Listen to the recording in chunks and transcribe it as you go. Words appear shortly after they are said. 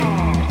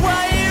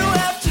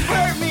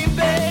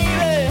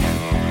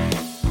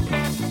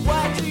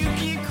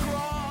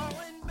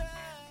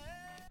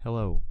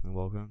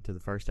welcome to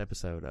the first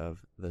episode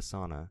of The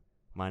Sauna.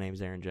 My name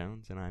is Aaron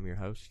Jones, and I'm your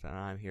host, and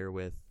I'm here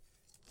with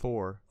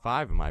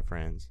five of my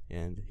friends,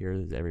 and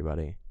here's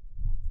everybody.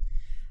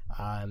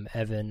 I'm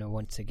Evan,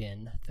 once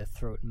again, the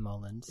Throat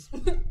Mullins.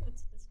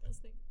 That's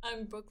disgusting.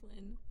 I'm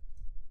Brooklyn.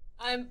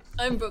 I'm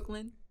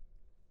Brooklyn.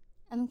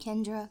 I'm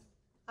Kendra.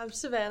 I'm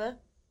Savannah.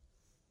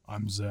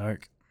 I'm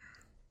Zach.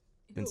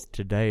 Since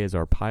today is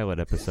our pilot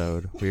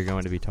episode, we're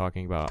going to be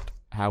talking about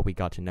how we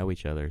got to know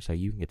each other so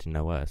you can get to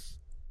know us.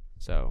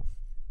 So,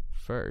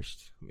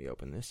 first, let me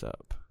open this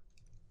up.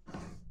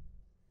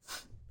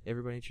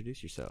 Everybody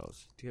introduce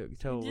yourselves.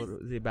 Tell a little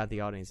about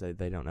the audience that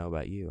they don't know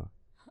about you.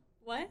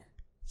 What?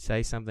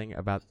 Say something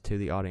to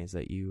the audience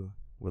that you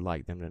would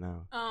like them to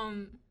know.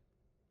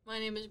 My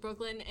name is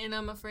Brooklyn, and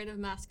I'm afraid of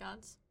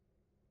mascots.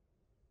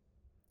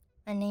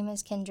 My name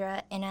is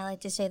Kendra, and I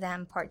like to say that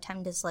I'm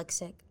part-time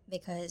dyslexic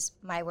because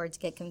my words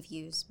get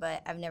confused,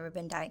 but I've never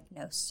been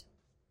diagnosed.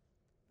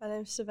 My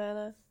name's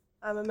Savannah.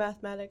 I'm a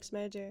mathematics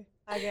major.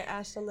 I get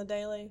asked on the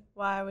daily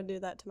why I would do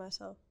that to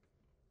myself.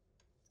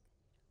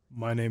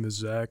 My name is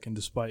Zach, and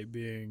despite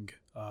being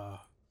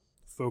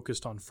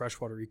focused on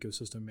freshwater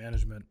ecosystem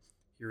management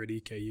here at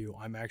EKU,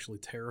 I'm actually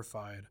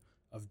terrified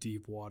of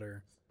deep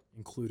water,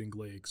 including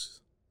lakes.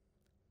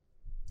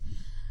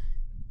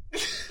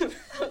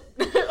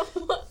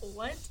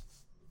 What?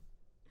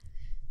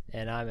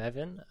 And I'm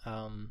Evan.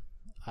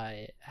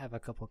 I have a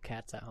couple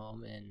cats at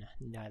home, and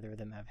neither of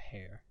them have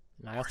hair.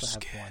 And I also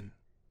have one.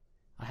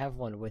 I have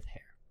one with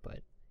hair, but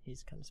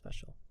he's kind of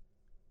special.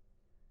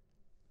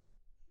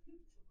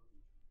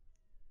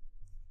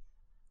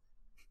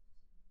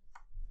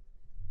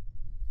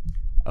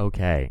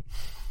 Okay.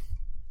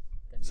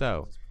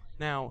 So,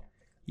 now,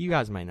 you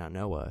guys may not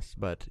know us,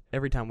 but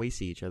every time we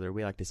see each other,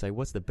 we like to say,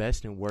 what's the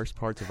best and worst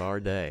parts of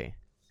our day?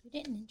 You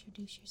didn't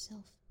introduce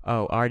yourself.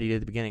 Oh, I already did at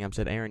the beginning. I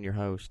said, Aaron, your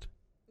host.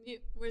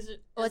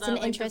 What's an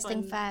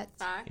interesting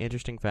fact?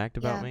 Interesting fact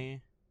about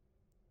me?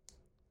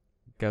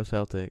 Go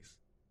Celtics.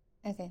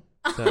 Okay.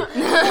 So,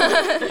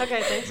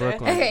 Okay, thanks.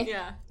 Brooklyn, Okay.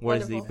 Yeah. what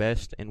is the Wonderful.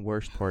 best and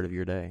worst part of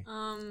your day?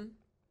 I'm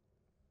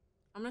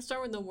gonna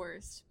start with the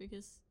worst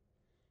because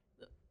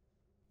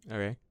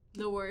Okay.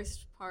 the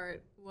worst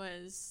part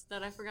was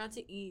that I forgot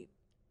to eat,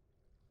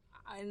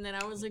 and then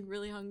I was like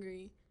really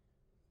hungry.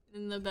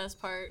 And the best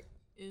part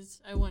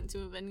is I went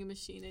to a vending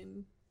machine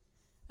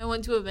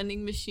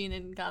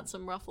and got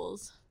some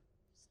Ruffles.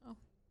 So.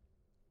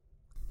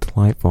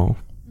 Delightful.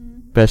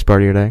 Best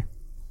part of your day?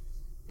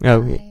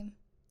 Oh, I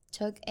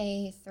took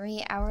a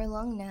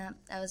 3-hour-long nap.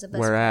 That was the best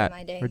where part at? of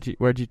my day.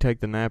 Where'd you take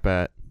the nap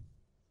at?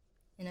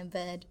 In a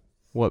bed.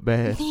 What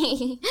bed?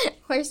 The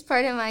worst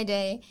part of my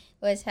day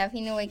was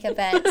having to wake up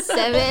at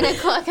 7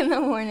 o'clock in the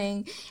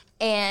morning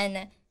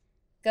and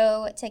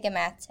go take a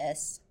math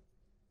test.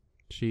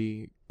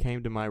 She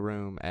came to my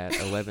room at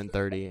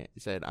 11:30 and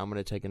said, I'm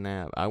going to take a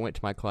nap. I went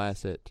to my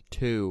class at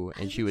 2,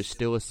 and she was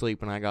still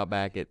asleep when I got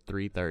back at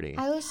 3:30.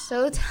 I was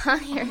so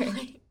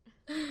tired.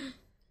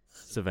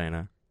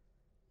 Savannah,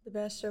 The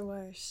best or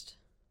worst?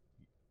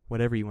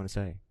 whatever you want to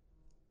say.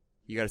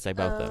 You got to say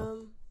both,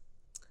 though.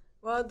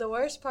 Well, the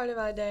worst part of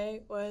my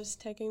day was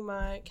taking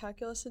my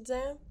calculus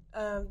exam.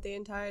 The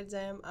entire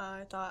exam,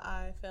 I thought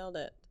I failed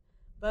it.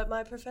 But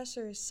my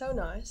professor is so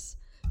nice.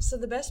 So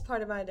the best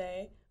part of my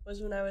day was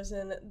when I was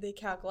in the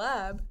calc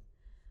lab,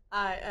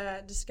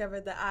 I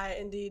discovered that I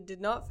indeed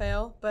did not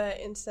fail, but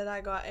instead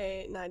I got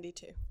a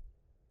 92.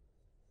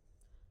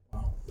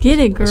 Get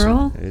it,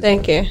 girl.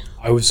 Thank you.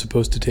 I was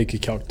supposed to take a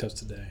calc test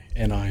today,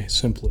 and I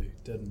simply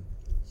didn't.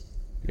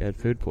 You had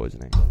food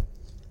poisoning.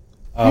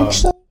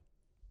 Actually,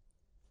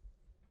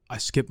 I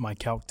skipped my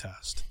calc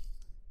test.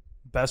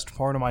 Best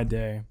part of my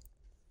day,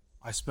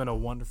 I spent a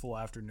wonderful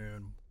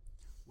afternoon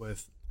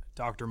with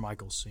Dr.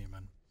 Michael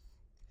Seaman.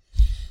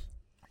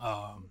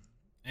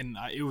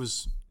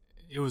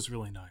 It was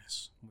really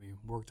nice. We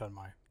worked on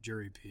my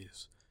jury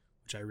piece,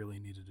 which I really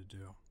needed to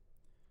do.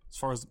 As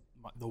far as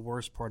the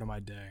worst part of my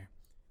day,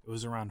 it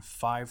was around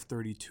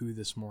 5:32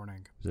 this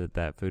morning. Was it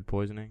that food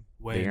poisoning?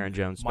 When the Aaron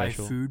Jones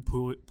special? My food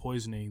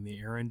poisoning, the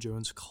Aaron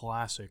Jones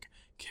classic,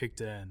 kicked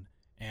in,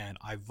 and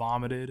I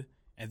vomited,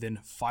 and then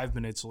 5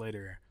 minutes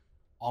later,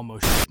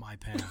 almost shit my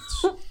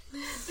pants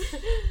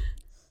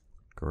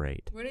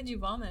Great. Where did you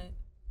vomit?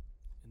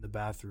 in the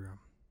bathroom.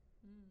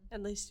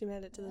 At least you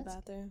made it to the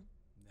bathroom.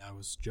 I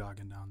was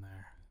jogging down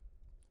there.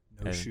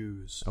 No Hey.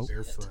 shoes, Oh.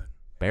 barefoot.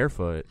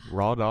 Barefoot.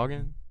 Raw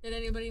dogging? Did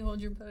anybody hold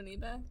your pony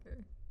back?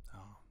 Or?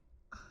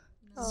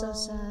 Oh. so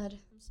sad.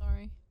 I'm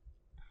sorry.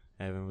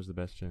 Evan, was the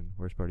best and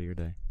worst part of your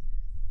day?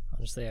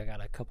 Honestly, I got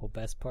a couple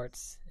best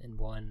parts, and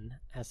one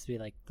has to be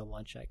like the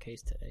lunch at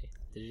Case today.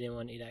 Did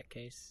anyone eat at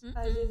Case?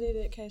 I did eat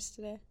at Case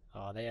today.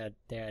 Oh, they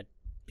had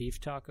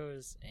beef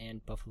tacos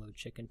and buffalo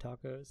chicken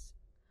tacos,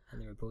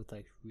 and they were both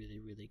like really,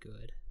 really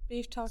good.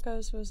 Beef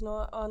tacos was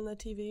not on the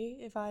TV.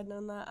 If I had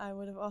known that, I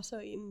would have also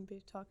eaten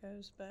beef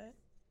tacos,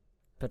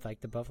 But like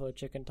the buffalo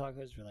chicken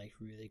tacos were like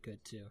really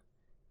good too,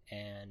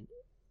 and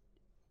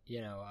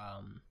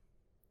I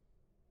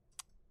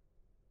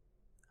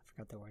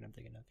forgot the word I'm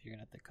thinking of. You're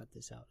gonna have to cut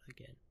this out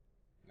again.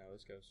 No,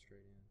 let's go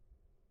straight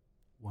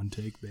in. One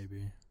take,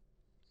 baby.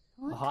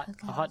 A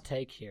hot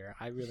take here.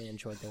 I really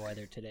enjoyed the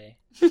weather today.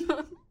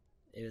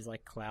 It was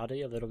like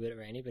cloudy, a little bit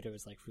rainy, but it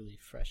was like really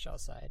fresh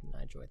outside, and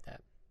I enjoyed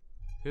that.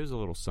 If it was a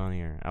little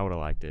sunnier, I would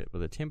have liked it. But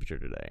the temperature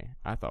today,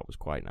 I thought was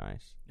quite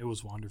nice. It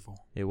was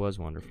wonderful. It was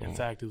wonderful. In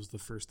fact, it was the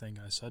first thing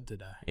I said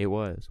today. It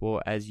was.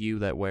 Well, as you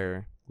that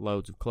wear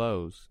loads of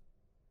clothes,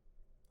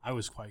 I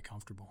was quite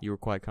comfortable. you were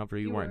quite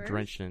comfortable. You You weren't were?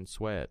 drenched in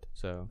sweat.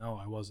 So No,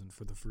 I wasn't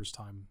for the first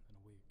time in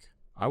a week.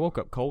 I woke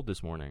up cold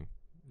this morning,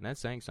 and that's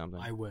saying something.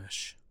 I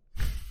wish.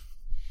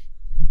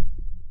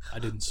 I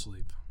didn't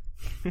sleep.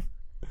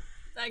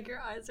 Zach, your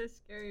eyes are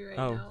scary right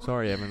oh, now.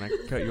 sorry, Evan. I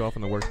cut you off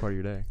on the worst part of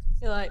your day.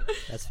 You're like,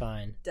 That's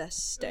fine. death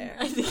stare.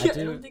 I I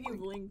do- don't think you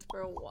blinked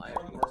for a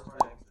while.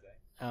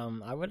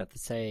 I would have to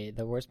say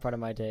the worst part of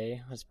my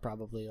day was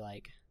probably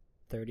like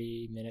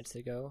 30 minutes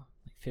ago,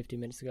 like 50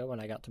 minutes ago when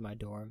I got to my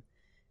dorm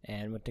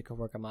and went to go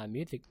work on my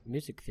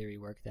music theory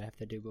work that I have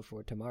to do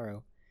before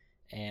tomorrow.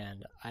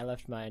 And I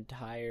left my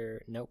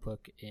entire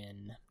notebook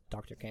in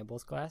Dr.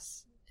 Campbell's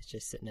class. It's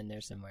just sitting in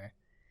there somewhere.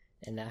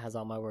 And that has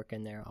all my work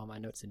in there, all my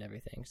notes and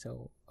everything.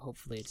 So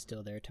hopefully it's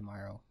still there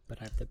tomorrow. But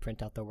I have to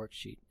print out the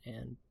worksheet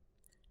and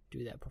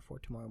do that before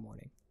tomorrow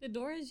morning. The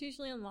door is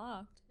usually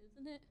unlocked,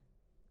 isn't it?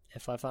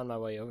 If I find my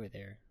way over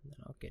there, then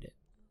I'll get it.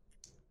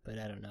 But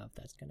I don't know if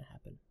that's going to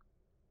happen.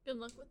 Good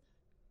luck with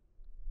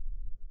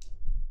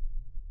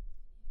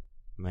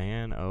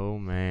Man, oh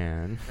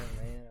man.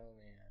 Oh man, oh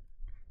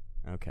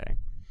man. Okay.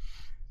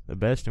 The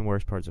best and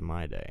worst parts of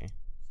my day.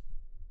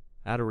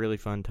 I had a really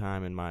fun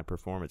time in my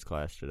performance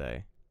class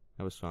today.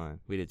 That was fun.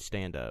 We did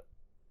stand-up.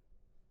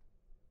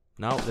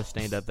 Not the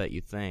stand-up that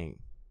you think,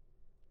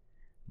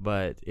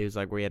 but it was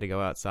like we had to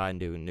go outside and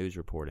do news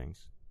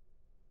reportings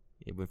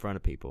in front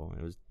of people.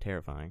 It was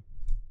terrifying.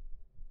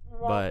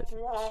 But,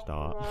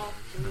 stop.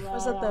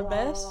 Was it the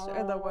best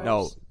or the worst?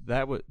 No,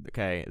 that was,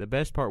 okay, the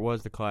best part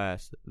was the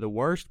class. The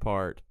worst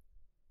part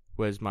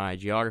was my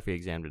geography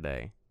exam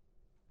today.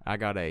 I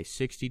got a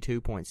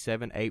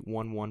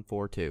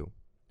 62.781142.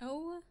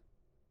 Oh.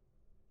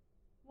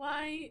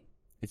 Why?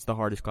 It's the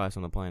hardest class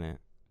on the planet.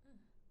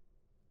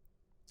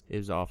 It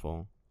was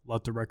awful.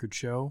 Let the record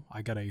show,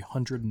 I got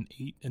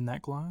 108 in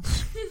that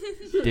class.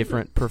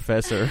 Different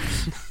professor.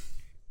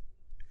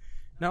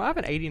 No, I have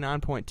an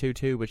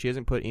 89.22, but she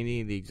hasn't put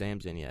any of the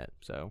exams in yet,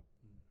 so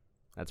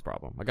that's a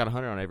problem. I got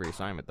 100 on every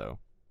assignment, though,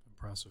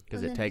 Impressive. because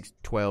Well, it then- takes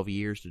 12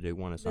 years to do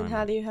one Then assignment.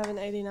 how do you have an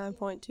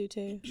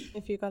 89.22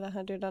 if you got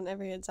 100 on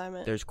every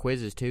assignment? There's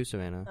quizzes, too,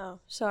 Savannah. Oh,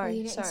 sorry. Well,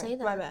 you didn't sorry. say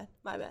that.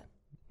 My bad.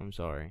 I'm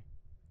sorry.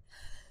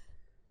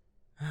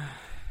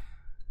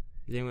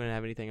 Does anyone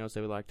have anything else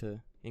they would like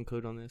to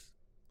include on this?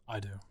 I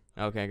do.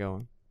 Okay, go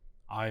on.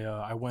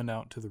 I went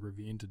out to the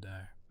ravine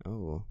today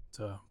Oh,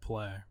 to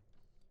play.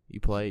 you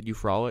played? You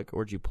frolic,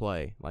 or did you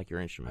play like your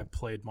I instrument?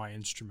 played my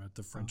instrument,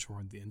 the French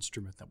horn, the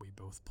instrument that we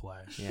both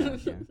play. Yeah,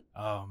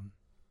 yeah.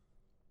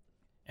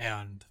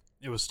 And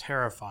it was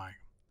terrifying.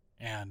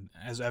 And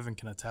as Evan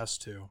can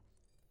attest to,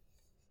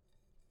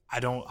 I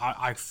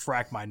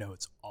frack my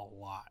notes a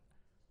lot.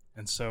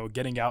 And so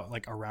getting out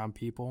like around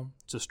people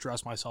to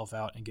stress myself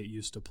out and get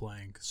used to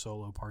playing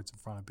solo parts in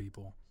front of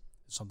people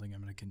is something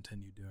I'm going to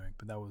continue doing.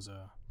 But that was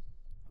a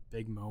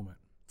big moment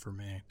for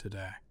me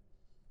today.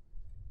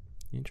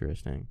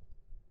 Interesting.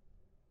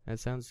 That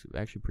sounds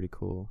actually pretty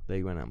cool that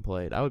you went out and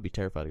played. I would be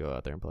terrified to go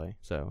out there and play,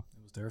 so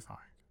It was terrifying.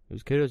 it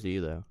was kudos to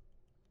you, though.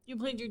 You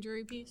played your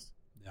jury piece?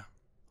 Yeah.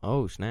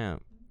 Oh,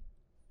 snap.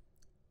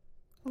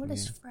 What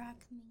does Yeah. frack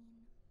mean?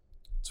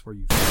 It's where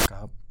you fuck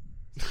up.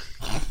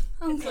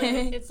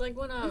 It's like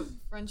when a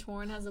French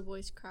horn has a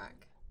voice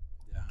crack.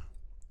 Yeah.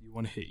 You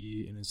want to hit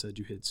E and instead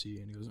you hit C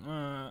and he goes,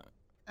 Oh,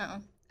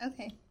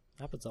 okay.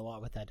 Happens a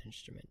lot with that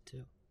instrument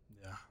too.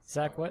 yeah.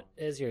 Zach, what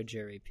is your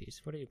jury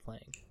piece? What are you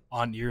playing?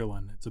 On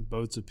Ireland, it's a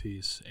boats a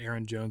piece.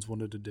 Aaron Jones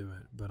wanted to do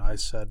it, but I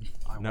said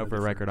I No, wanted for it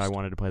the record, I first.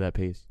 wanted to play that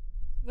piece.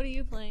 What are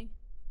you playing?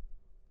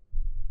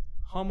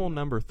 Hummel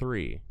number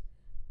 3.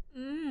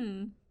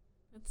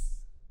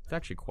 That's It's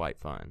actually quite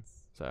fun,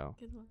 so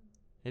a good one.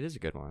 it is a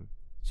good one.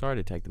 Sorry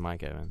to take the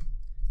mic, Evan.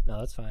 No,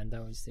 that's fine.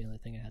 That was the only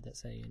thing I had to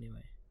say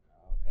anyway.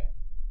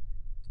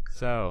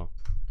 So,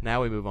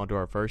 now we move on to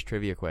our first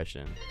trivia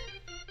question.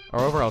 Our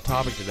overall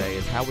topic today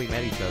is how we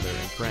met each other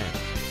and friends.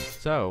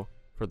 So,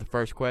 for the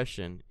first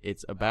question,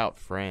 it's about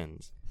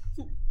Friends.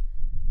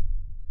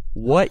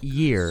 What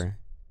year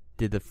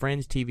did the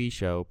Friends TV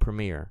show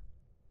premiere?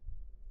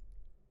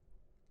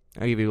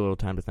 I'll give you a little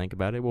time to think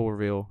about it. We'll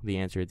reveal the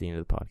answer at the end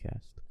of the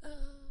podcast.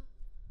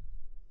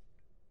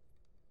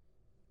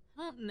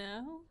 I don't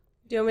know.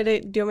 Do you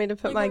want me to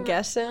put my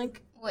guess in?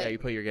 Like, Wait, Yeah, you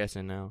put your guess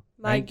in now.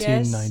 My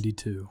guess.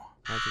 1992.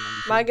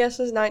 1992? My guess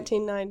is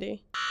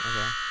 1990.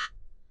 Okay.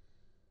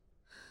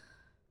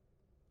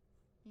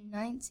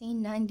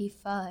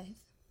 1995.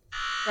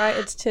 Right?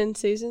 It's 10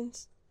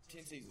 seasons.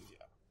 10 seasons,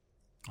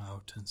 yeah.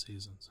 Oh, 10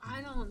 seasons.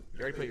 I don't.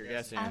 You already put your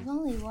guess in. I've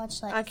only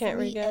watched like I can't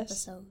 3 re-guess.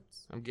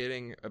 episodes. I'm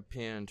getting a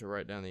pen to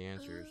write down the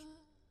answers.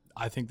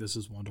 I think this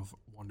is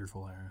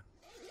wonderful, Aaron.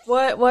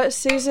 What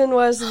season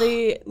was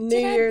the New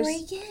Did Year's? I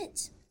break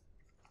it?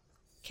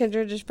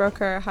 Kendra just broke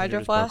her hydro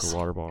Kendra just broke her flask.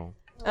 water bottle.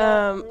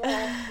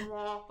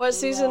 What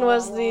season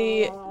was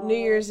the New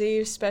Year's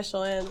Eve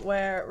special in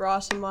where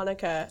Ross and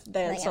Monica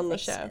danced I on the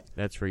fixed show? it.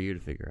 That's for you to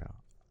figure out.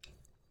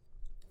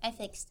 I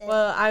fixed it.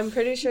 Well, I'm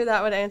pretty sure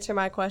that would answer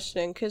my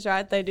question, because,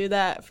 right, they do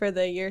that for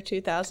the year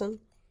 2000?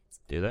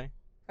 Do they?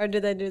 Or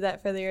did they do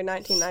that for the year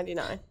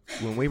 1999?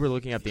 When we were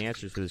looking up the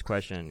answers for this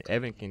question,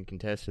 Evan can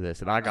contest to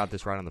this, and I got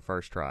this right on the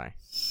first try.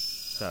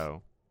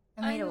 So,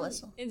 I made a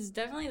whistle. It's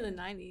definitely the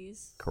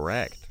 90s.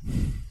 correct.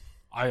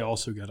 I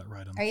also got it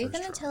right on the Are you first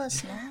going to try. tell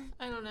us now?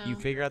 I don't know. You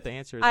figure out the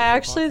answer. at I the end of the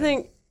actually podcast.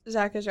 think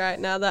Zach is right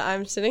now that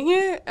I'm sitting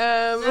here.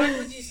 Zach,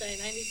 what'd you say,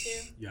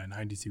 92? Yeah,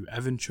 92.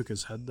 Evan shook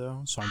his head,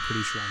 though, so I'm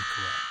pretty sure I'm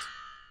correct.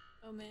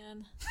 Oh,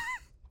 man.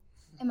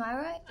 Am I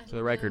right? I For the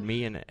don't record, know.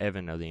 me and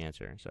Evan know the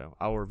answer, so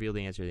I will reveal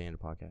the answer at the end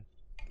of the podcast.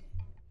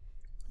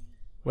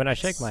 When I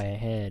shake my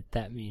head,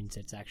 that means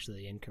it's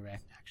actually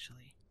incorrect,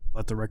 actually.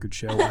 Let the record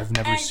show I've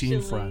never seen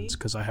Actually. Friends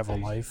because I have a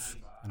life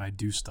and I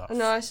do stuff.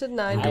 No, I said And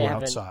 90. go I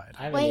haven't- outside.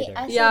 I haven't Wait, either.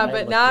 I said- Yeah, I but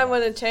looked now it I up.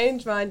 want to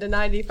change mine to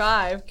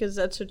 95 because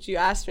that's what you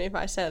asked me if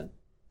I said.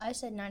 I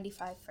said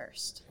 95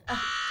 first. You I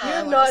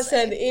have wanna not say.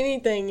 said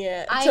anything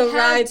yet. I So had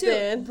right to.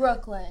 then.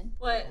 Brooklyn.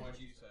 What?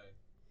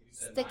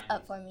 Stick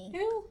up for me.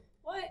 Who?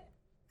 What?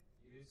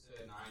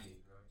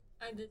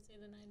 I did say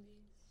the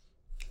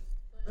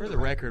 90s. For the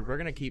record, we're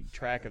going to keep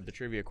track of the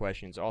trivia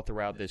questions all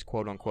throughout this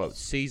quote-unquote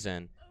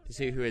season to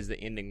see who is the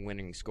ending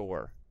winning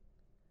score.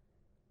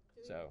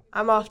 So,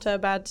 I'm off to a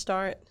bad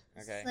start.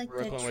 okay. Like the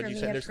Brooklyn, what did you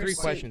say? Trivia There's 3 Pursuit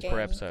questions per game.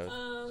 episode.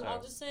 I'll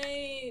So, just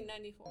say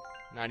 94.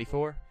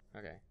 94?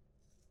 Okay.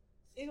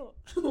 Ew.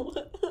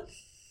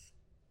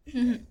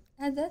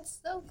 That's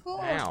so cool.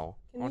 Now,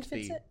 Can on you to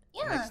fix the it?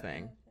 Yeah. next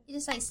thing. You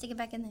just like stick it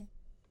back in there.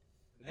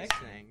 The next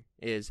thing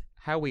is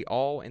how we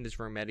all in this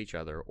room met each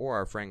other or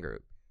our friend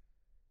group.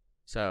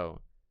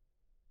 So,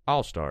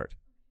 I'll start.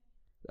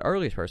 The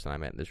earliest person I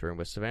met in this room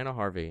was Savannah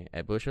Harvey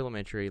at Bush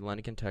Elementary,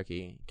 London,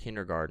 Kentucky,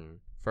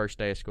 kindergarten, first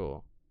day of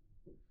school.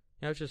 You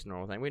know, it's just a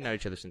normal thing. We know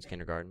each other since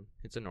kindergarten.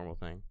 It's a normal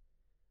thing.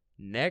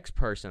 Next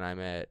person I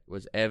met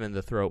was Evan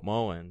the Throat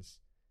Mullins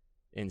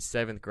in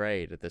 7th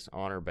grade at this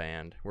honor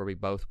band where we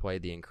both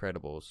played the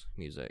Incredibles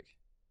music.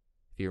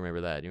 If you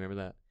remember that. Do you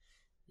remember that?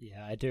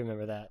 Yeah, I do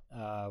remember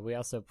that. We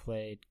also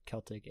played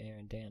Celtic Air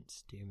and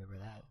Dance. Do you remember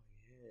that?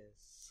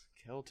 Yes.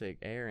 Celtic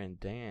Air and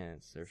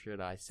Dance. Or should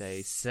I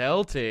say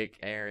Celtic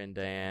Air and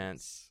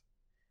Dance?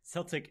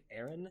 Celtic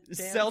Aaron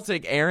Dance?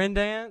 Celtic Air and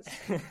Dance?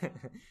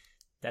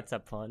 That's a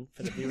pun.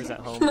 For the viewers at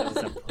home, that is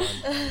a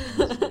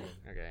pun.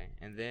 Okay.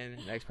 And then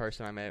next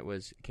person I met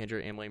was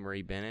Kendra Emily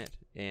Marie Bennett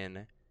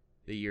in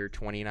the year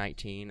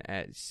 2019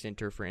 at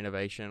Center for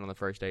Innovation on the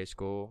first day of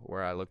school,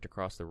 where I looked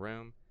across the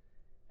room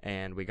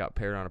and we got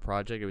paired on a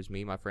project. It was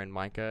me, my friend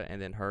Micah,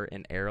 and then her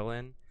and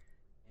Erilyn.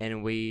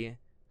 And we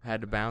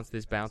had to bounce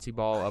this bouncy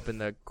ball up in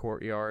the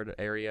courtyard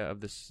area of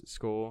the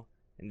school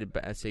and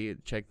to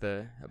check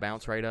the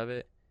bounce rate of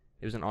it.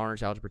 It was an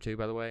honors algebra 2,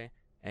 by the way.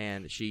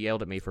 And she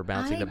yelled at me for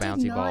bouncing the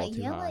bouncy ball too I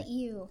did not high. yell at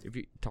you. If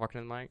you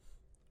talking to the mic,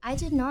 I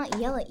did not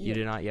yell at you. you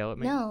did not yell at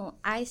me. No,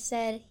 I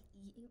said,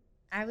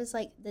 I was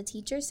like, the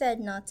teacher said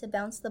not to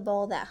bounce the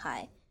ball that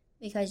high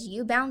because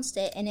you bounced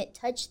it and it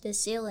touched the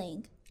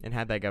ceiling. And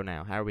how'd that go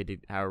now? How are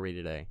we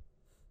today?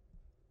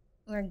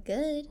 We're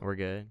good. We're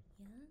good.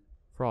 Yeah.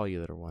 For all you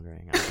that are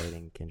wondering, I'm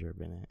dating Kendra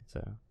Bennett.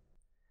 So,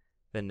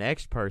 the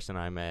next person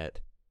I met,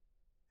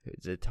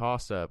 it's a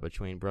toss-up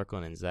between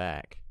Brooklyn and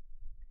Zach.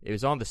 It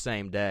was on the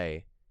same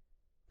day,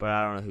 but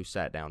I don't know who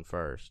sat down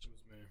first.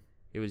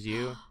 It was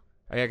you.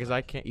 Oh, yeah,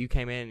 because you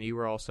came in and you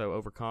were also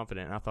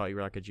overconfident. And I thought you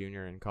were like a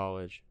junior in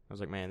college. I was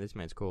like, man, this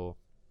man's cool.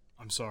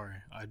 I'm sorry.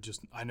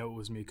 I know it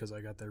was me because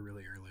I got there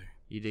really early.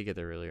 You did get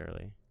there really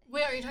early.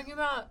 Wait, are you talking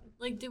about,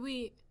 like, did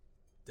we...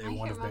 Day I one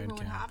can't of remember band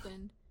what camp.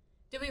 happened.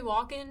 Did we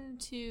walk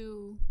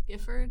into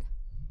Gifford?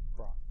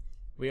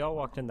 We all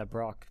walked in the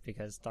Brock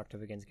because Dr.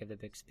 Wiggins gave the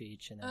big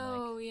speech and then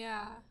Oh,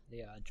 yeah.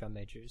 the drum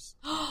majors.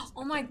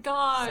 Oh my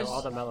gosh. So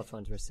all the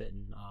mellophones were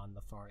sitting on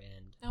the far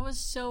end. That was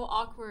so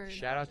awkward.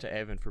 Shout out to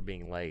Evan for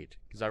being late.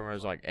 Because I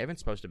was like, Evan's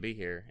supposed to be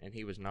here, and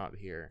he was not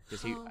here.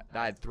 Because Oh.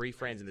 I had 3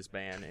 friends in this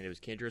band, and it was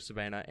Kendra,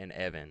 Savannah, and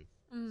Evan.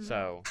 Mm.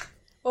 So...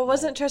 Well,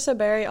 wasn't Tressa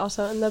Berry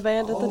also in the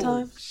band at the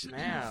time?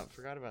 Snap.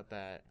 Forgot about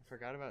that.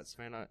 Forgot about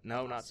Savannah.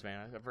 No, not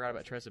Savannah. I forgot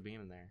about Tressa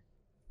being in there.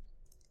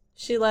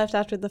 She left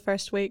after the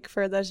first week,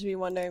 for those of you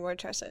wondering where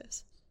Tressa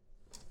is.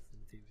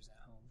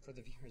 For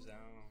the viewers at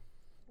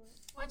home.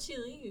 Why'd she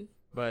leave?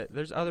 But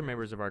there's other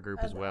members of our group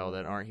as well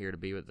that aren't here to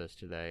be with us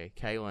today.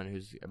 Kaylin,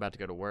 who's about to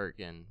go to work,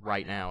 and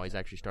right now, he's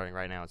actually starting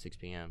right now at 6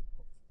 p.m.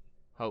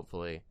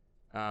 Hopefully.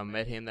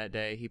 Met him that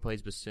day. He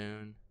plays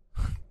bassoon.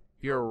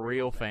 If you're a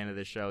real fan of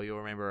this show, you'll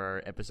remember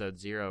our episode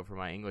 0 for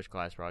my English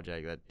class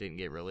project that didn't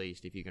get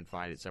released, if you can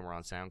find it somewhere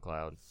on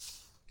SoundCloud.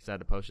 Because I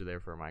had to post it there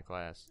for my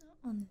class.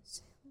 On the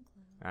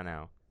SoundCloud. I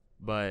know.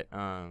 But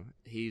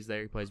he's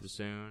there. He plays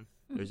bassoon.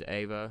 There's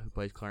Ava, who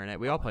plays clarinet.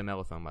 We all play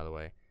mellophone, by the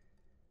way.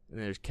 And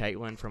there's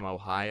Caitlin from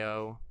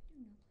Ohio.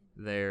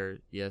 there.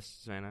 Yes,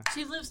 Savannah.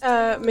 She lives.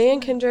 Me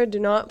and Kendra do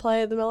not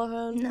play the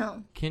mellophone.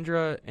 No.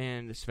 Kendra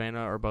and Savannah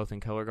are both in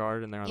color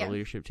guard, and they're on Yeah. the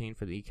leadership team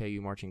for the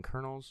EKU Marching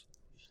Colonels.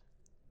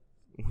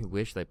 We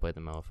wish they played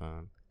the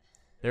mellophone.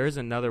 There is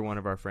another one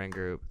of our friend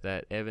group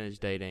that Evan is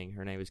dating.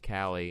 Her name is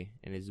Callie,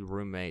 and his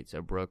roommates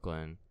of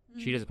Brooklyn.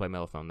 She doesn't play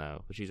mellophone,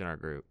 though, but she's in our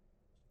group.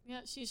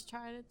 Yeah, she's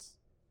tried it.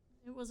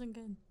 It wasn't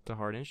good. It's a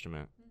hard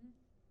instrument.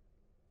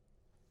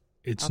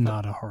 It's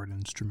not a hard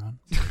instrument.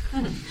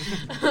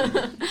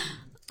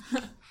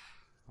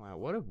 Wow,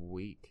 what a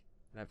week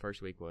that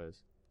first week was.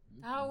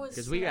 That was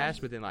Because we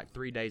asked within like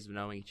 3 days of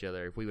knowing each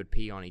other if we would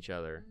pee on each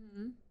other.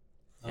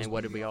 And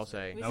what did we all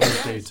say? We That was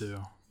said day yes. 2.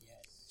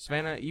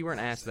 Savannah, you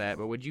weren't asked that,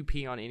 but would you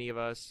pee on any of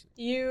us?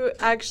 You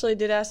actually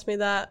did ask me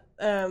that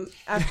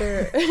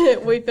after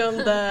we filmed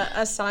the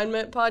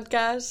assignment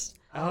podcast.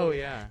 Oh,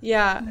 yeah.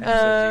 Yeah.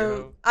 Episode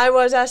 0. I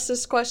was asked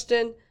this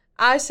question.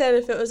 I said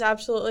if it was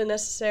absolutely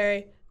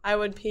necessary, I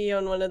would pee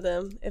on one of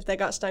them if they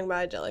got stung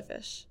by a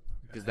jellyfish.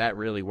 Because that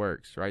really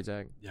works, right,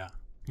 Zach? Yeah,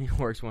 It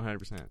works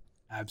 100%.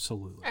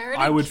 absolutely. I heard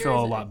I it would feel a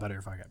cures lot it. better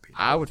if I got peed.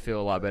 I would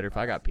feel a lot better if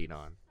I got peed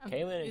on.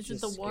 Kaylin Is is it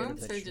just the scared of warmth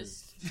the or truth.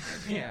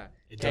 just? Yeah.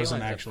 It doesn't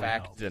Kaylin's actually a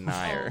fact help.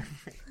 denier.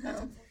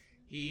 No.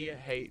 He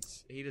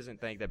doesn't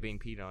think that being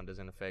peed on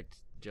doesn't affect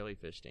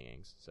jellyfish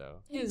stings. So,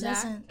 Who's It that?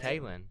 doesn't.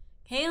 Kaylin,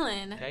 he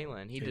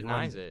Kaylin.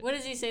 denies it. What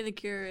does he say the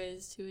cure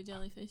is to a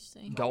jellyfish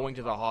thing? Going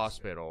to the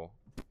hospital.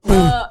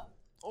 A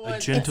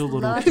What? gentle It's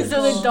little not- kiss.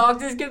 So the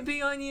doctors can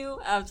pee on you?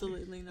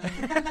 Absolutely not.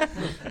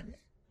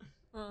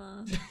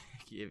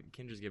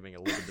 Kendra's giving a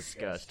little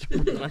disgust.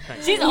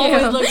 She's always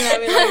Yeah. looking at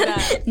me like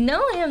that. No,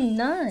 I am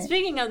not.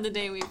 Speaking of the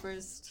day we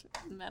first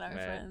met our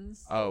Met.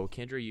 friends. Oh,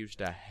 Kendra used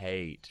to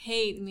hate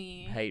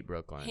Hate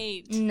Brooklyn.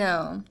 Hate.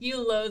 No.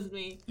 You loathed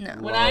me. No.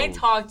 When I Loathe.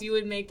 talked, you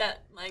would make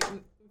that, like,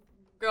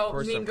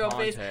 For mean some girl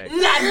face. context.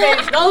 That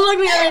face. Don't look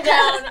me up and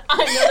down. I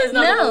know there's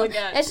nothing to No. look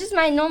at. It's just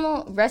my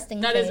normal resting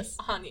That face. is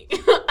honey.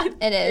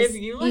 It is.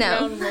 If you look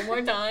No. down one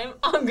more time,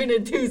 I'm gonna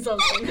do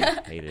something.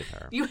 Hated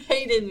her. You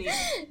hated me,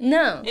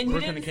 No. and you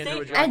Brooklyn didn't and Kendra, say.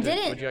 would you I like to,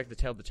 didn't. Would you like to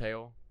tell the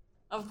tale?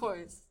 Of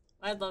course,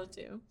 I'd love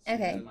to.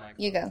 Okay,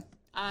 you go.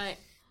 I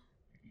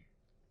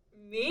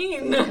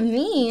mean.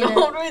 Mean.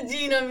 Don't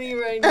Regina me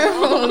right now.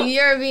 Oh,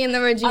 you're being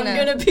the Regina. I'm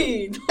gonna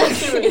pee. Don't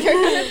do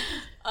it.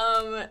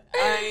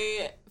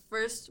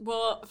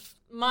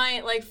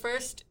 My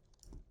first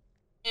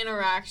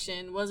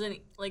interaction wasn't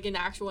like an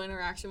actual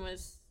interaction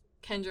with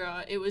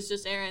Kendra. It was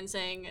just Aaron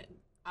saying,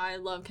 "I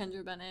love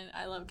Kendra Bennett.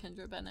 I love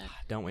Kendra Bennett."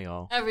 Don't we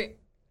all?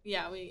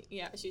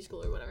 She's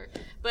cool or whatever.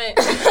 But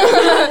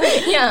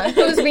Yeah,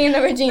 who's being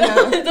the Regina?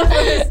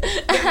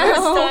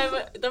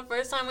 the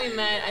first time we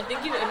met, I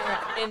think you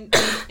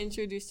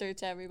introduced her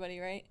to everybody,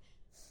 right?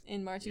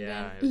 In marching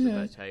Yeah, band. it was at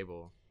that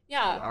table.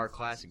 Yeah. Our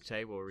classic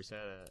table where we sat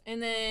at.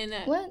 And then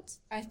What?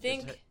 I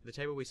think The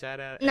table we sat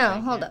at. No,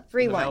 at hold camp, up,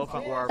 rewind. the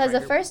Mellophone where our Because the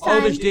friend group- first Oh,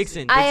 time there's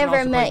Dixon. I Dixon ever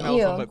also met plays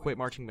you. Mellophone, but quit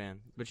marching band.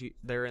 But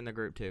they're in the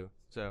group too.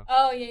 So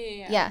Oh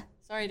yeah. Yeah.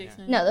 Sorry,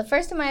 Dixon. No, the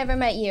first time I ever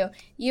met you,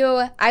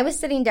 I was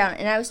sitting down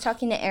and I was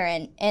talking to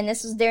Aaron, and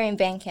this was during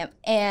band camp,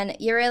 and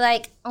you were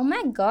like, "Oh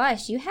my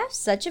gosh, you have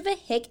such of a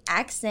hick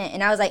accent,"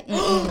 and I was like, What?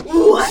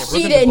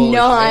 She Brooklyn's did bullish.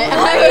 not. What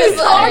are I you was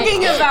like,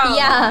 talking about?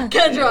 Yeah.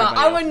 Kendra, Everybody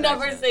I would else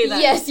never has say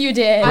that. Yes, you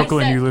did. I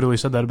Brooklyn, said- you literally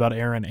said that about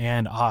Aaron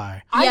and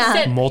I I Yeah.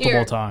 said multiple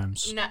here.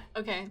 times. No,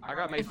 okay. I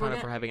got made If we're fun of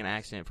gonna- for having an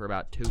accent for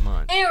about 2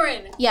 months.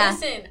 Aaron, Yeah.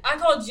 listen. I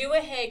called you a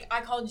hick.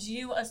 I called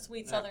you a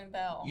sweet Southern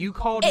belle. You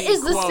called me. It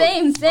is the quote,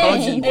 same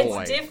thing. Buggy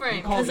Boy. It's different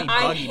You called because me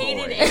I Buggy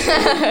hated Boy.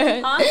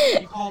 Aaron. Huh?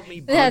 You called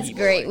me. Buggy That's Boy.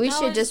 great. We That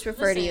should was- just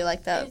refer to you listen,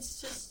 like that.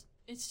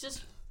 It's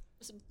just.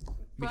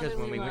 Because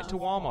when we went to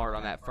Walmart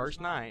on that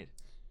first night,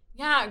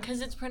 Yeah,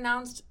 because it's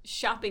pronounced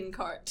shopping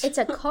cart. It's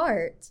a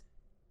cart.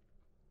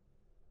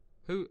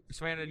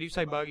 Savannah, did you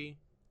say Buggy?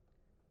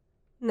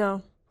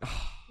 No.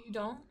 You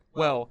don't?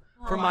 Well,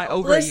 from my Aw.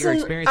 over a year Listen,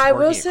 experience I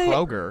will working say- at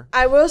Kroger,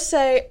 I will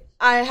say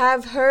I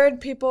have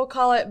heard people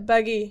call it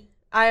buggy.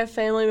 I have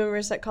family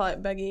members that call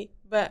it buggy,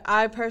 but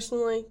I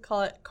personally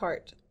call it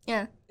cart.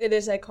 Yeah. It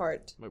is a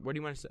cart. what do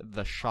you want to say?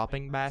 The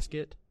shopping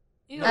basket?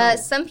 Ew.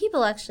 Some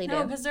people actually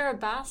no, do. because there are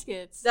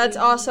baskets. That's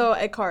You- also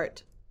a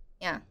cart.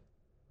 Yeah.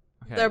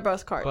 Okay. They're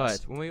both carts.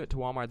 But when we went to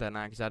Walmart that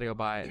night, because I had to go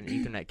buy an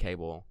Ethernet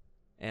cable,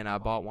 and I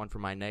bought one for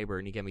my neighbor,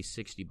 and he gave me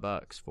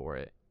 $60 for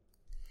it,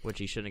 which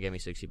he shouldn't have gave me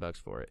 $60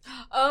 for it.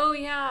 Oh,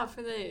 yeah,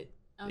 for the.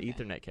 The Okay.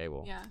 Ethernet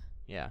cable. Yeah.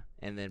 Yeah.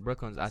 And then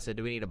Brooklyn's, I said,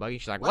 "Do we need a buggy?"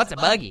 She's like, "What's a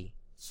buggy?"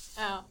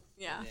 Oh,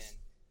 yeah.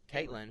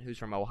 Caitlin, who's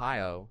from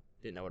Ohio,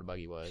 didn't know what a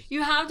buggy was.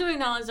 You have to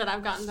acknowlage that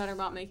I've gotten better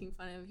about making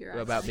fun of your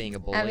accent. About being a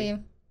bully. Have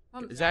you?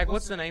 Zach,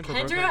 what's the name for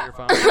Brooklyn on your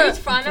phone? Kendra, it's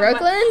fine.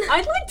 Brooklyn?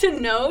 I'd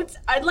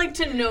like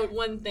to note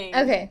one thing.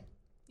 Okay.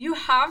 You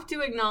have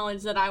to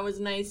acknowledge that I was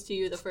nice to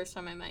you the first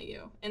time I met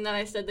you, and that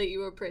I said that you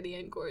were pretty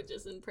and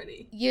gorgeous and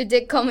pretty. You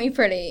did call me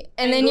pretty.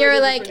 And And then you were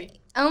gorgeous like, and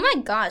pretty. "Oh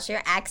my gosh,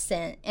 your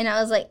accent." And I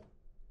was like,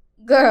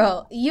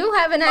 "Girl, you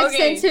have an accent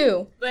Okay.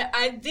 too." But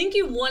I think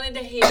you wanted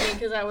to hate me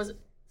because I was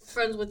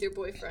friends with your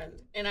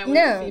boyfriend, and I was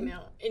No. a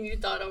female, and you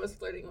thought I was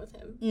flirting with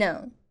him.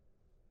 No.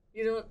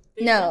 You don't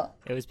think No.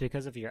 It was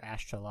because of your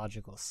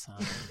astrological sign.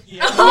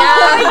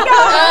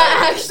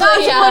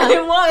 Actually, what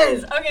it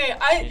was. Okay,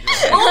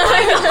 oh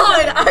my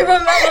god, I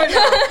remember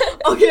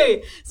now.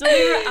 Okay, so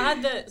we were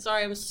at the.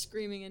 Sorry, I'm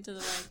screaming into the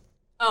mic.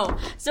 Oh,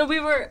 so we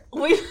were.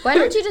 Why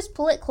don't you just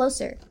pull it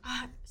closer?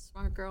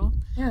 Smart girl.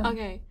 Yeah.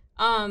 Okay.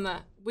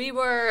 We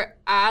were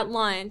at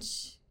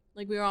lunch,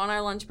 like we were on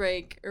our lunch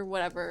break or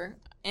whatever,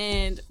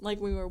 and like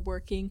we were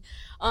working.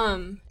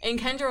 And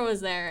Kendra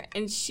was there,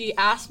 and she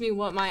asked me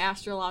what my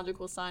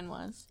astrological sign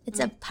was. It's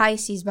a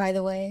Pisces, by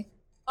the way.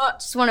 Just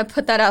Just want to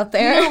put that out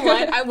there. You know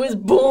what? I was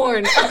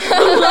born. Like,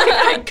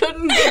 I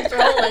couldn't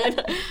control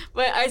it.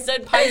 But I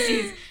said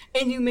Pisces,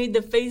 and you made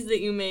the face that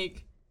you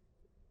make.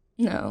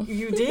 No.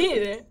 You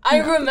did. I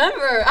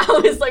remember. I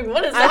was like,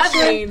 what does that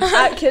Actually, mean?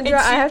 Kendra,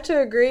 I have to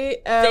agree.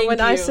 When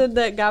I you. said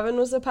that Gavin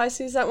was a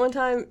Pisces at one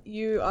time,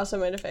 you also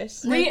made a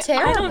face. They're Wait, I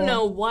terrible. don't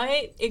know what Some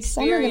of them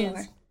experience.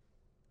 are.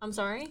 I'm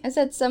sorry? I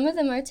said some of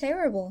them are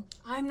terrible.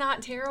 I'm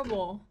not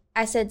terrible.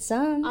 I said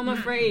some. I'm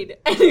afraid.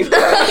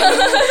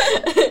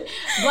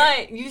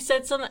 But you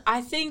said something.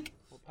 I think.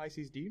 What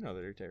Pisces do you know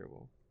that are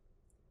terrible?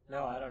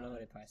 No, I don't know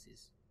any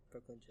Pisces.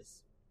 Brooklyn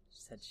just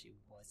said she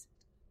wasn't.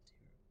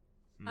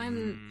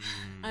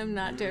 I'm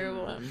not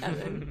terrible,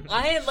 Evan.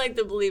 I'd like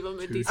to believe I'm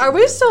a decent. Are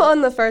we still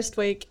on the first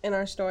week in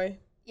our story?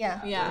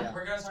 Yeah. Yeah.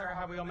 We're gonna talk about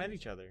how we all met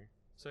each other.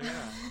 So yeah,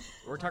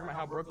 we're talking about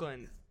how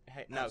Brooklyn.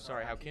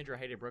 How Kendra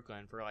hated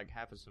Brooklyn for like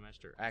half a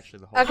semester. Actually,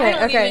 the whole. I Okay,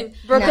 don't okay. even-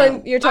 Brooklyn,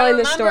 No. you're telling I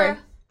this story.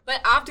 remember, But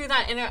after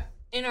that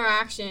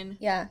interaction,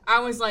 Yeah.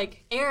 I was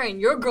like, Aaron,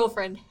 your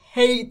girlfriend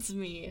hates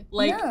me.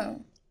 Like,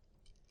 No.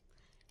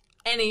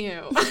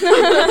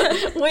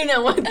 anywho, we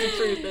know what the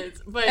truth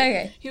is. But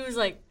Okay. he was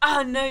like,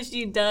 oh, no,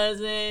 she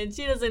doesn't.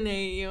 She doesn't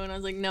hate you. And I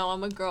was like, no,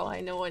 I'm a girl.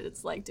 I know what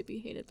it's like to be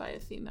hated by a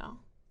female.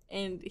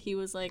 And he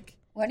was like,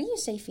 Why do you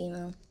say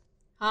female?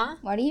 huh?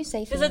 Why do you say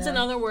Because female? that's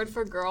another word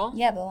for girl.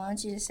 Yeah, but why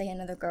don't you just say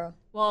another girl?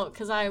 Well,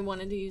 because I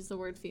wanted to use the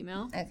word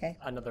female. Okay.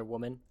 Another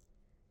woman.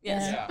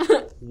 Yes.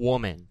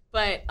 Woman.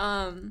 But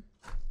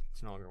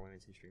It's no longer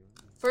women's history.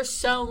 for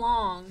so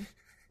long,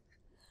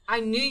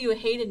 I knew you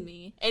hated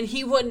me, and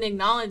he wouldn't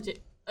acknowledge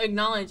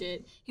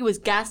it. He was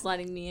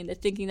gaslighting me into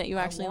thinking that you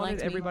actually I wanted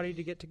liked me. everybody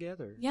to get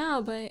together. Yeah,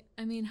 but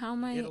I mean, how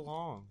am Get I?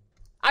 along.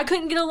 I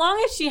couldn't get along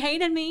if she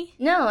hated me.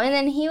 No, and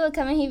then he would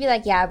come and he'd be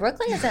like, yeah,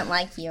 Brooklyn doesn't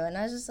like you. And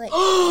I was just like,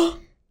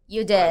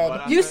 you did.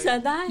 But You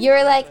said that? You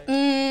were like,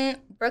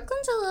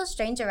 Brooklyn's a little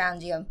strange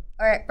around you.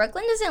 Or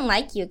Brooklyn doesn't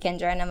like you,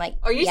 Kendra. And I'm like,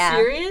 Are you yeah.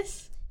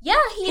 serious? Yeah,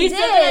 he He said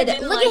that I did.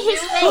 didn't Look like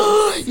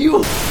at his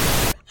you?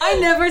 face. I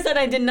never said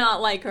I did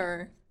not like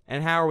her.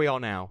 And how are we all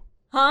now?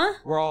 Huh?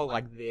 We're all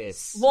like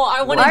this. Well,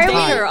 I want Why to are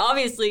date we- her,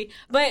 obviously,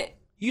 but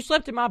You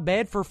slept in my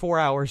bed for 4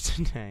 hours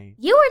today.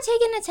 You were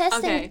taking a test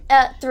Okay.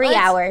 in 3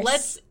 hours.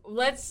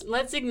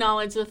 Let's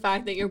acknowledge the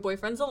fact that your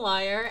boyfriend's a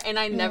liar, and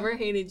I never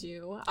hated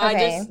you. I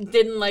Okay. just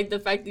didn't like the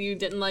fact that you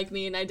didn't like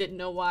me, and I didn't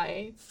know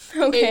why.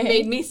 Okay. It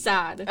made me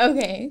sad.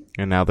 Okay.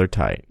 And now they're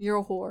tight. You're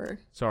a whore.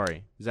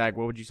 Sorry. Zach,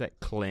 what would you say?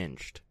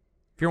 Clinched.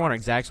 If you're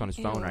wondering, Zach's on his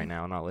phone Ew. right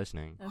now, not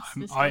listening. That's I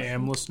disgusting.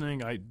 am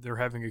listening. They're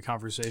having a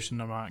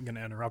conversation. I'm not going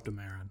to interrupt them,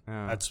 Aaron.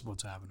 Oh. That's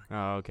what's happening.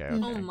 Oh, okay.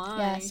 Oh okay. my.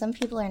 Yeah, some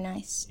people are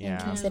nice Yeah,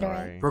 and I'm considerate.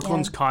 sorry.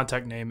 Brooklyn's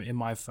contact name in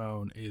my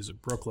phone is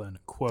Brooklyn,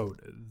 quote,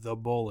 the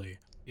bully,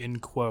 in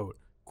quote,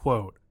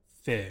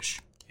 fish,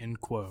 end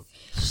quote.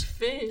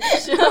 Fish.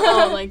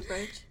 Oh, like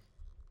fish.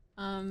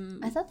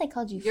 I thought they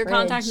called you Your Fridge.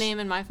 contact name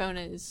in my phone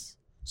is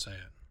Say it.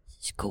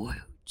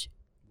 Scrooge.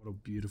 What a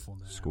beautiful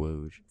name.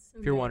 Squooge.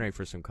 If you're wondering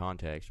for some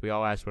context, we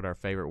all asked what our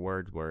favorite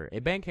words were.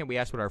 At band camp, we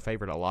asked what our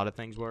favorite a lot of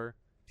things were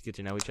to get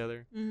to know each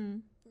other. Mm-hmm.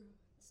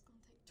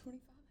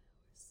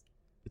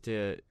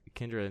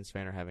 Kendra and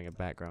Sven are having a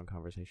background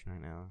conversation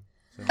right now.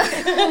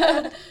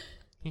 So.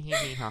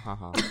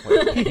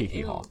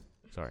 Wait,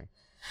 sorry.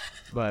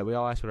 But we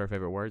all asked what our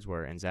favorite words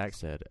were, and Zach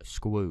said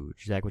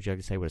squooge. Zach, would you like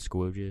to say what a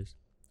squooge is?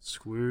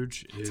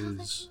 Squooge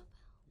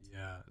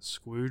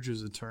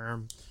is a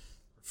term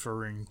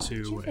referring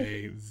to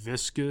a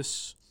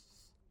viscous,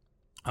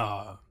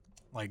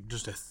 like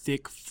just a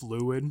thick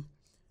fluid.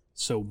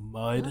 So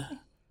mud,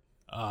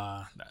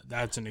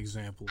 that's an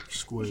example of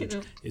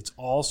squooge. It's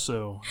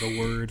also the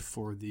word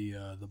for the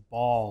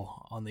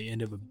ball on the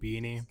end of a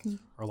beanie,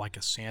 or like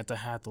a Santa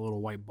hat, the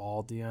little white ball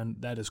at the end.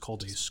 That is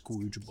called a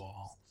squooge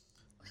ball.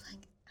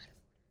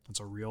 That's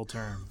a real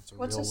term. It's a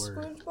What's real a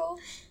word. squooge ball?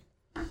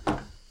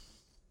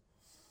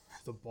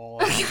 The ball.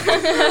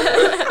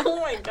 Oh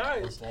my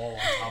gosh. Ball on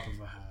top of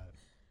a hat.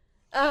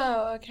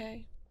 Oh,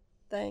 okay.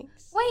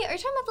 Thanks. Wait, are you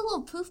talking about the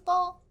little poof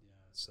ball?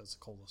 Yes, that's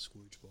called a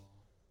squooge ball.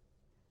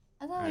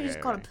 I thought it was just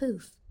Okay, called a right.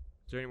 poof.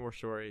 Is there any more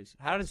stories?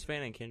 How does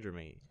Sven and Kendra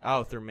meet?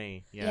 Oh, through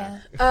me.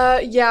 Yeah.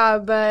 Yeah,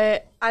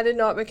 but I did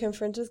not become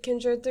friends with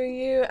Kendra through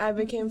you. I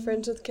became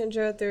friends with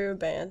Kendra through a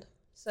band.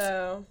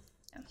 So,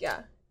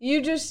 yeah.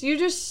 You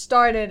just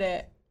started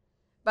it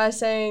by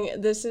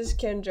saying, this is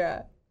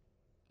Kendra.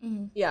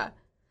 Mm-hmm. Yeah.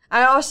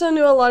 I also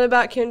knew a lot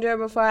about Kendra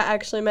before I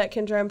actually met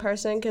Kendra in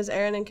person, because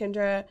Aaron and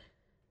Kendra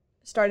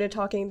started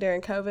talking during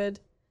COVID,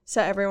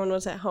 so everyone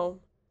was at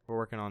home. We're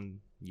working on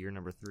year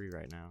number 3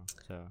 right now.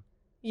 So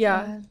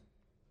Yeah.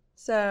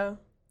 So,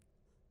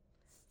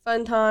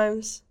 fun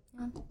times.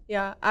 Yeah.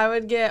 Yeah, I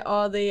would get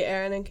all the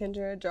Aaron and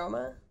Kendra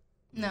drama.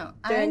 No,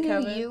 I During knew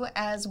COVID. you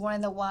as one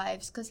of the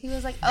wives because he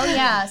was like, "Oh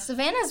yeah,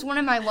 Savannah's one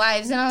of my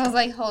wives," and I was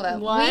like, "Hold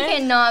up, What? we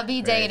cannot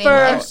be dating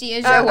For- if she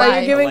is your Are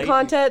wife." you giving Late-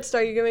 context?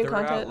 Are you giving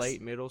throughout context?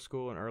 late middle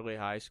school and early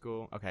high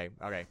school. Okay.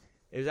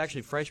 It was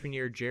actually freshman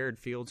year Jared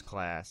Fields'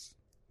 class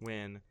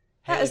when.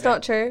 That Haley is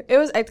not true. It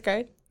was 8th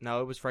grade.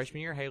 No, it was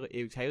freshman year.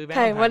 It was Haley Okay,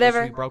 Valentine.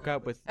 whatever. She broke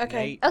up with Okay.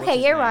 Nate. What's Okay,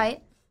 his you're name?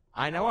 right.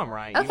 I know I'm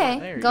right. You Okay,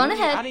 weren't there. go on You-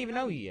 ahead. I didn't even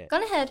know you yet. Go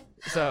on ahead.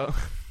 So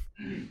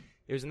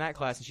it was in that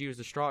class, and she was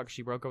distraught 'cause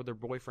she broke up with her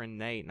boyfriend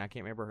Nate, and I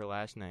can't remember her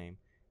last name.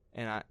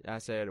 And I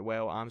said,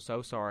 well, I'm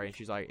so sorry. And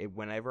she's like,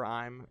 whenever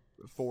I'm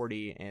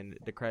 40 and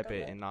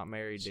decrepit and not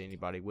married to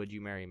anybody, would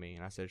you marry me?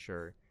 And I said,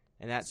 sure.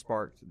 And that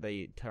sparked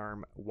the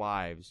term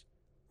wives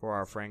for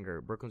our friend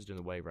group. Brooklyn's doing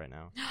the wave right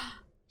now.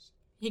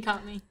 He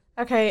caught me.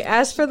 Okay,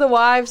 as for the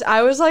wives,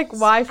 I was like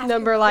wife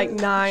number like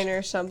 9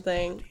 or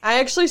something. I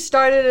actually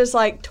started as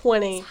like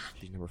 20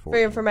 She's number for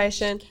 14.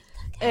 information.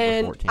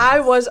 And 14.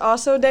 I was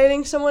also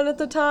dating someone at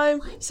the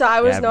time, so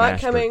I was Yeah, not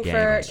master coming for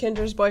gamers.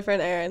 Kendra's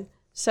boyfriend, Aaron.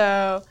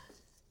 So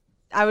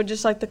I would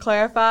just like to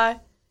clarify,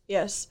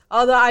 yes.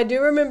 Although I do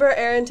remember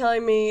Aaron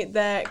telling me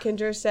that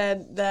Kendra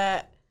said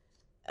that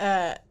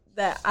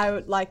that I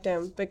liked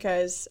him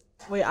because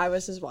I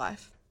was his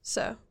wife.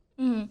 So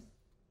Mm-hmm.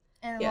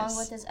 And along Yes.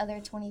 with his other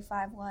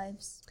 25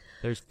 wives.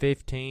 There's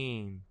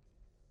 15.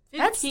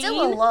 That's still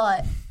a 15?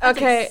 lot. That's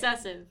okay,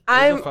 excessive.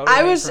 There's a photo of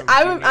him from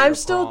junior I'm year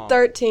still prom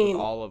 13.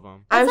 with all of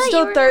them. I I'm thought you still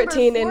were number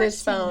 13 in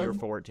his 14. You're phone.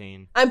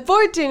 14. I'm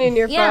 14 in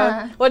your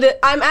Yeah. phone. What?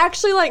 I'm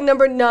actually like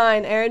number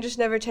 9. Aaron just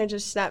never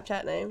changes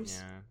Snapchat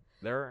names.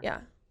 Yeah. Yeah.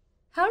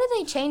 How do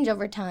they change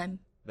over time?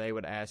 They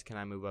would ask, can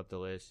I move up the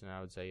list? And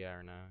I would say yeah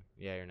or no.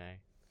 Yeah or nay.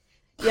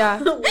 Yeah.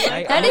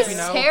 Hey, That I is hope you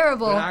know,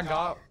 terrible. When I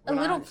got, A when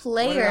little I, What did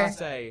player. I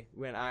say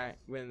when I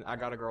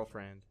got a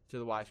girlfriend to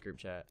the wives group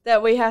chat?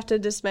 That we have to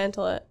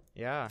dismantle it.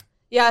 Yeah.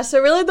 Yeah, so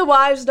really the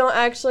wives don't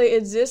actually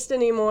exist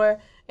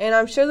anymore, and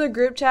I'm sure the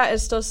group chat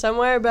is still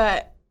somewhere,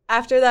 but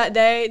after that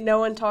day, no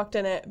one talked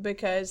in it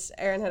because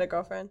Aaron had a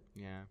girlfriend.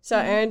 Yeah. So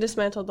Aaron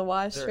dismantled the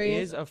wives There for you.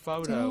 is a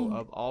photo Dang.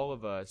 of all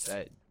of us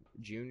at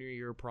junior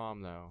year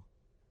prom, though.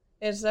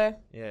 Is there?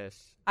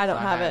 Yes. I don't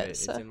So have it,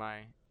 It's so- in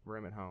my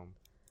room at home.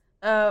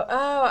 Oh,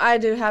 I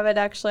do have it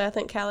actually. I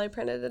think Callie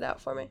printed it out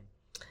for me.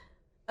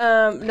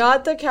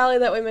 Not the Callie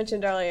that we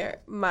mentioned earlier,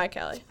 my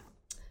Callie.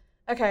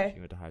 Okay. She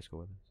went to high school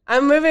with us.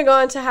 I'm moving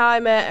on to how I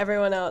met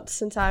everyone else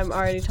since I'm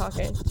already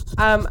talking.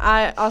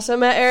 I also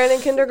met Aaron in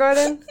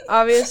kindergarten,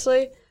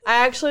 obviously.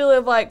 I actually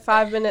live like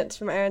 5 minutes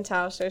from Aaron's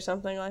house or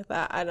something like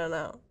that. I don't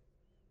know.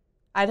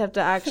 I'd have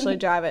to actually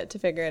drive it to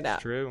figure it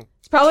out. True.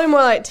 It's probably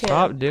more like 10.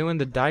 Stop doing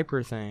the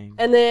diaper thing.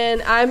 And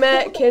then I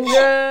met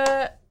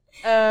Kendra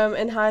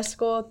in high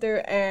school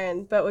through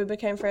Aaron, but we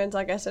became friends,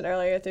 like I said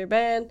earlier, through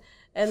band.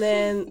 And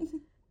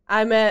then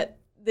I met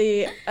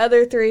the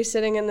other 3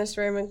 sitting in this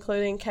room,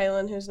 including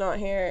Kaylin, who's not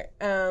here,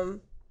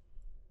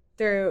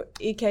 through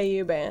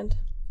EKU band.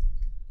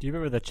 Do you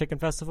remember the chicken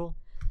festival?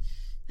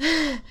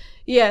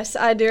 Yes,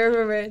 I do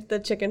remember the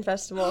chicken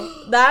festival.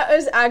 That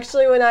was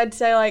actually when I'd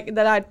say like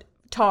that I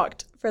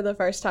talked for the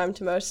first time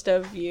to most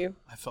of you.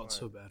 I felt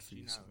so bad for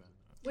you, Savannah.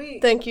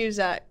 Wait, Thank you,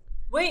 Zach.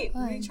 wait.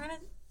 Were Why? you trying to?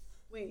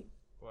 Wait,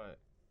 What?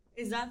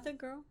 is that the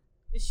girl?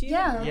 Is she?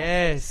 Yeah. The girl?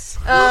 Yes.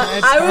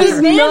 I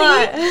was Manny.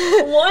 not.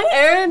 What?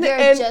 Aaron They're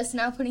and just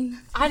now putting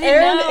them. I didn't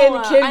Aaron know. and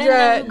I didn't know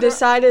Kendra who girl-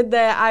 decided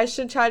that I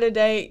should try to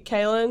date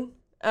Kaylin.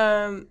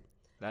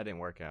 That didn't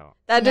work out.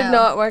 That did No,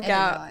 not work it did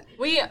out.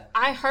 not.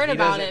 I heard He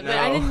about doesn't it, but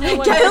I know. didn't know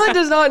what. Kaylin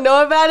does not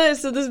know about it,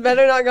 so this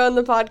better not go on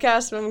the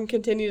podcast when we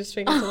continue to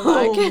speak into the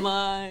Oh mic.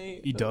 my!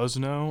 He does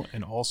know,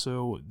 and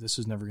also this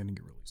is never going to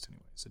get released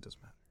anyways. It doesn't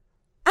matter.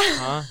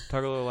 Huh?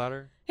 Talk a little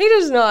louder. He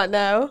does not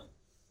know.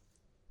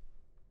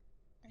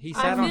 He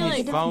I sat on feel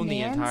his like- phone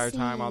the entire Nancy.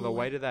 time on the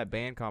way to that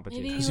band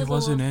competition. Maybe Because He he was a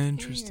wasn't little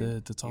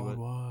interested. That's all He it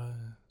was.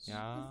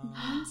 Yeah.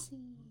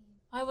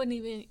 I wouldn't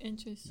even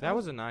interested. That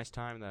was a nice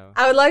time, though.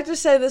 I would like to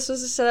say this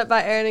was set up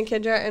by Aaron and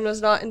Kendra and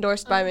was not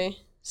endorsed by me.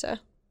 So,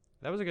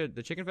 That was a good.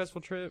 The chicken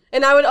festival trip.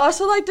 and I would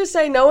also like to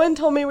say no one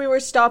told me we were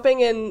stopping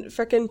in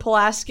frickin'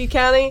 Pulaski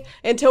County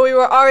until we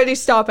were already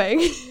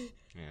stopping.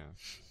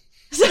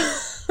 Yeah.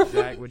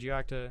 Zach, would you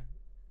like to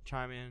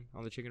chime in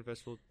on the chicken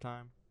festival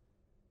time?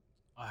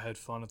 I had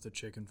fun at the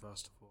chicken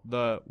festival.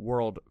 The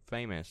world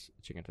famous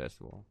chicken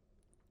festival.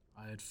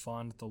 I had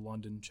fun at the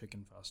London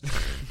Chicken Festival.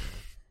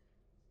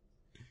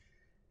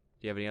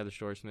 Do you have any other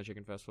stories from the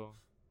chicken festival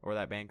or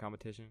that band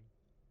competition?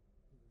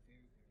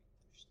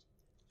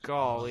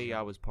 Golly,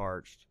 I was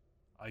parched.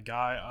 I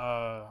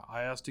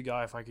asked a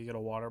guy if I could get a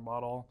water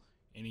bottle,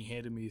 and he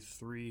handed me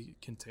 3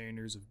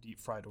 containers of deep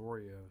fried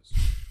Oreos.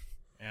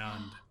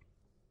 And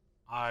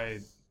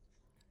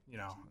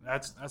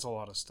that's a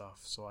lot of stuff,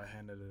 so I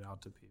handed it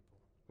out to people.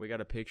 We got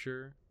a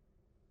picture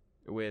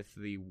with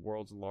the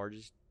world's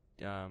largest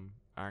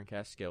iron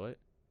cast skillet.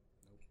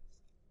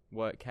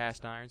 What,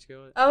 cast iron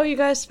skillet? Oh, you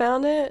guys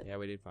found it? Yeah,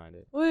 we did find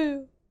it.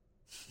 Woo.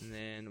 And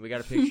then we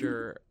got a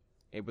picture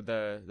with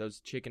those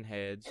chicken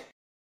heads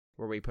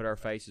where we put our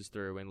faces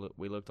through and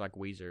we looked like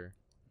Weezer.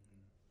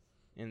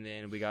 And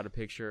then we got a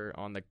picture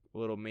on the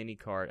little mini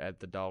cart at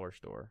the dollar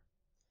store.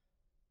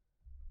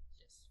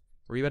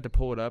 Were you about to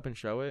pull it up and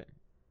show it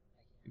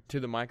to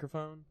the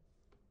microphone?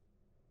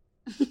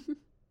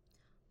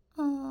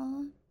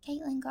 Oh,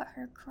 Caitlin got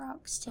her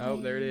Crocs today. Oh,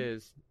 there it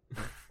is.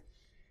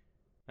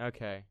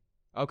 Okay.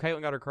 Oh,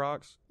 Caitlin got her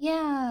Crocs?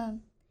 Yeah.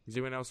 Does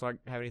anyone else have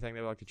anything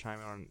they would like to chime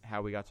in on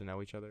how we got to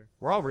know each other?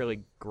 We're all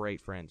really great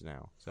friends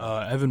now. So.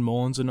 Evan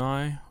Mullins and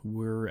I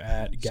were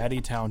at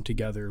Gaddytown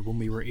together when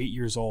we were 8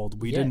 years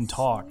old. We didn't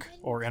talk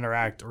or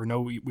interact or know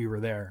we were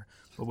there,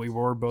 but we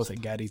were both at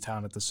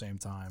Gaddytown at the same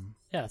time.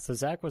 Yeah, so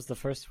Zach was the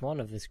first one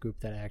of this group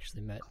that I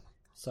actually met.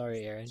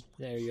 Sorry, Aaron.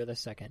 There, you're the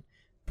second.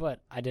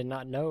 But I did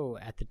not know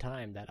at the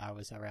time that I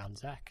was around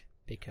Zach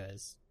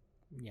because,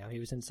 he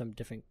was in some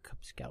different Cub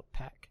Scout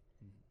pack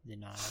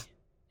than I.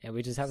 And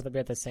we just happened to be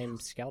at the same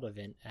Scout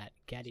event at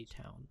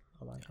Gaddytown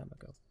a long time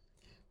ago.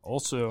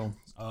 Also,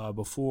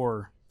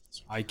 before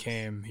I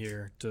came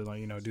here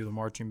to do the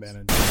marching band,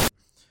 and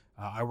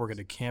I work at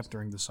a camp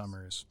during the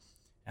summers,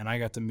 and I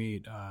got to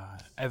meet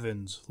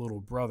Evan's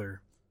little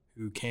brother,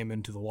 who came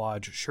into the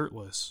lodge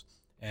shirtless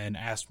and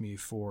asked me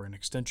for an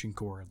extension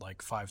cord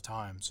like 5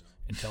 times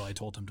until I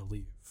told him to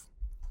leave.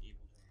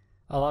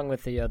 Along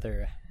with the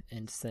other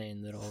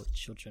insane little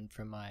children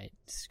from my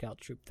Scout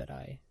troop that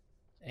I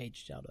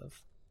aged out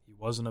of. He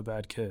wasn't a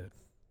bad kid,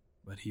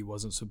 but he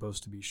wasn't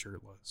supposed to be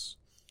shirtless.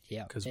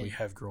 Yeah. Because we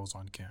have girls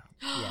on camp.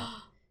 Yeah.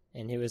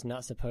 And he was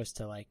not supposed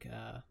to, I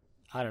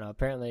don't know,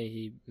 apparently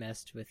he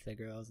messed with the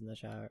girls in the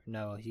shower.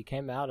 No, he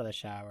came out of the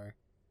shower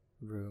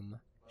room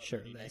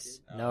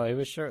shirtless. No, he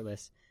was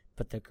shirtless,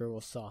 but the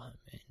girls saw him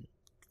and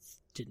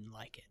didn't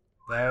like it.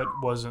 That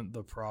wasn't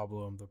the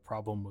problem. The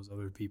problem was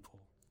other people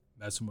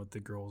messing with the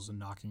girls and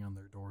knocking on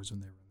their doors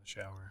when they were in the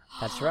shower.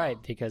 That's right,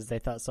 because they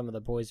thought some of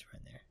the boys were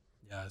in there.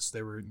 Yes,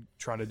 they were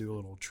trying to do a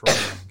little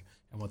trolling,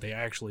 and what they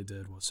actually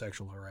did was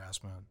sexual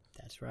harassment.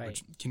 That's right.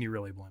 Which, can you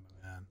really blame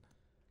a man?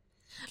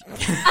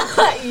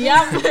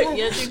 Yep.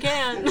 Yes, you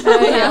can. Oh,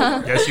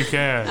 yeah. Yes, you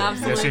can.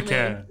 Absolutely. Yes, you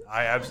can.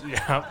 I absolutely.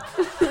 Yeah.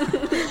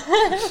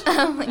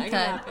 Oh my That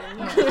god. can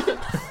No.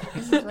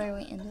 This is where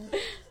we ended.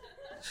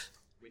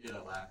 We did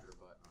a laughter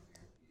button on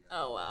here.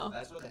 Oh, wow.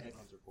 That's what the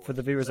headphones are for. For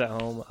the viewers at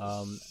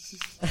home,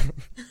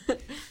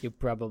 you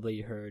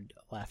probably heard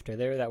laughter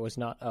there. That was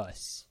not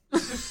us.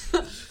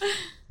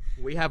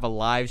 We have a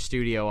live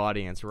studio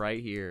audience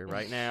right here,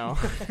 right now.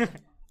 If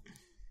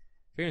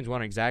anyone's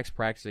wondering, Zach's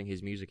practicing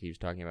his music he was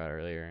talking about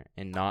earlier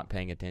and not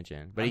paying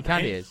attention. But he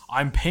kind of is.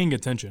 I'm paying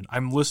attention.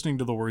 I'm listening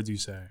to the words you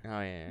say.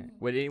 Oh, yeah.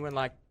 Would anyone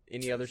like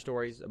any other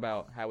stories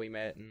about how we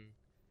met and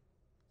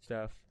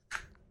stuff?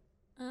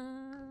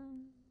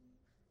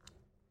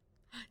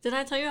 Did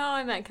I tell you how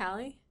I met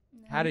Callie?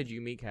 How did you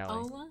meet Callie?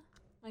 Oh,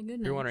 my goodness.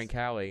 If you're wondering,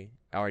 Callie,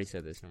 I already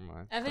said this. Never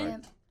mind.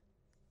 Evan? Sorry.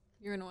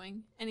 You're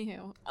annoying.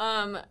 Anywho,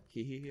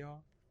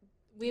 Y'all?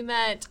 we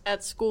met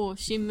at school.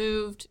 She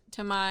moved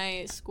to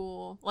my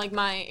school, like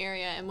my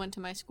area, and went to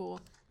my school.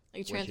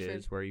 Like Which transferred.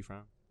 is, where are you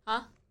from?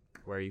 Huh?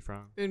 Where are you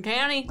from? Boone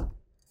County.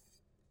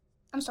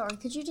 I'm sorry,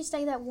 could you just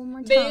say that one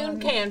more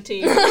Boone time?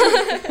 County.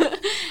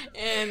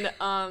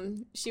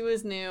 And she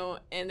was new,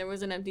 and there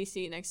was an empty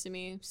seat next to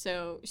me,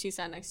 so she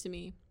sat next to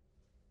me.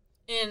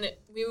 And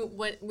we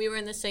were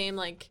in the same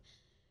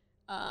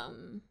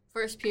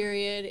first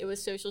period. It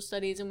was social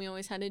studies, and we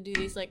always had to do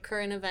these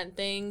current event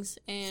things.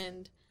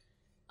 And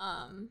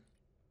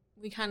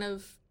we kind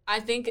of, I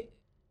think,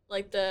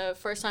 the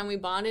first time we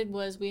bonded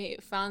was we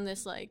found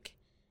this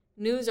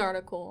news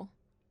article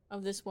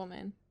of this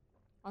woman.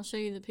 I'll show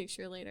you the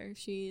picture later.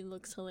 She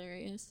looks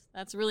hilarious.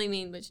 That's really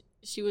mean, but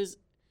she was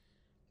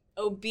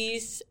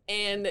obese,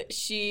 and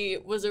she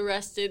was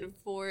arrested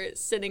for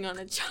sitting on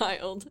a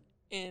child.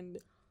 And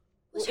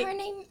Was her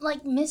name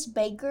Miss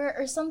Baker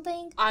or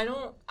something?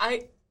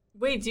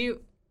 Wait, do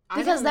you?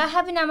 Because that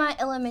happened at my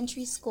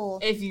elementary school.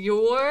 If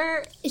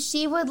you're...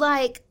 She would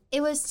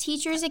it was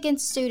teachers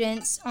against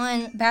students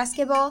on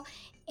basketball,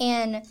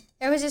 and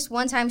there was this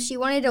one time she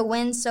wanted to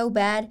win so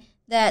bad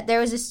that there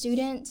was a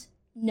student.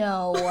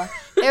 No,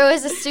 there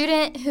was a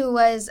student who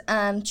was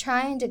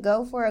trying to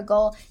go for a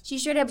goal. She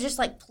straight up just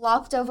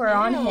plopped over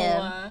on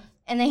him,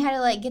 and they had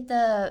to get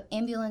the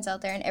ambulance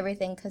out there and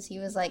everything because he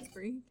was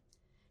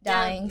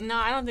dying. Yeah, no,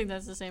 I don't think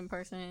that's the same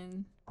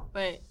person,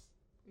 but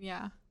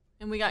yeah.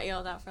 And we got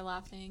yelled at for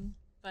laughing,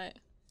 but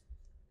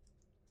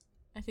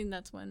I think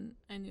that's when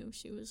I knew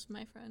she was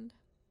my friend.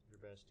 Your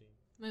bestie.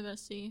 My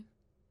bestie.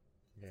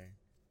 Okay.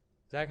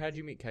 Zach, how'd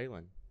you meet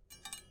Kaylin?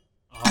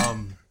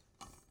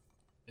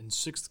 In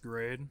 6th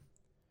grade,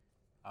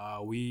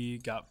 we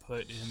got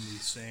put in the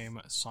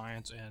same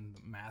science and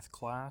math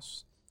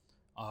class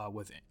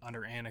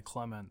under Anna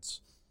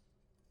Clements.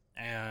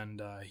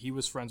 And he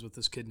was friends with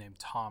this kid named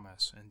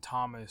Thomas. And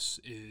Thomas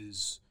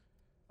is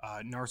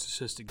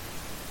narcissistic.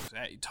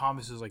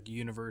 Thomas is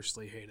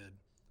universally hated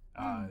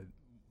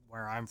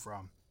where I'm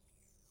from.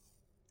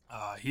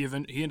 He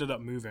ended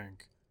up moving.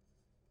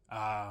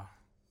 But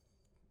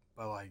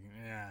But like,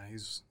 yeah,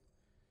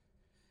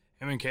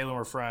 him and Kaylin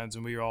were friends,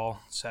 and we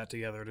all sat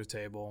together at a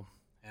table,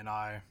 and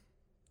I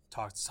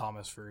talked to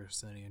Thomas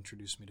first, and then he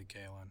introduced me to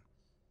Kaylin.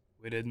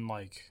 We didn't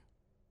like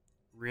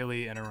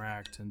really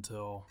interact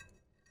until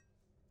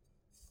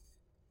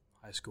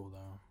high school,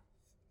 though.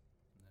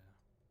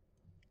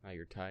 Yeah, Now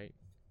you're tight.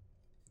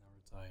 now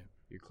we're tight.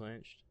 You're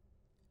clenched.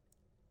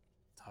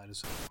 Tight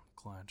as hell,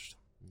 clenched.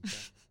 Okay.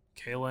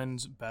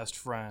 Kaylin's best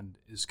friend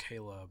is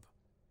Caleb,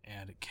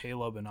 and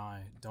Caleb and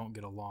I don't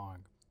get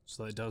along,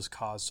 so that does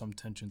cause some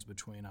tensions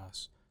between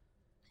us.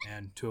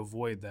 And to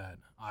avoid that,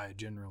 I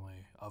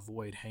generally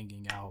avoid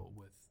hanging out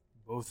with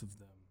both of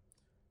them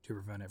to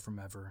prevent it from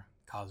ever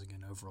causing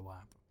an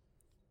overlap.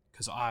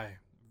 Because I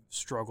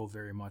struggle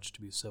very much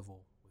to be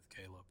civil with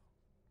Caleb.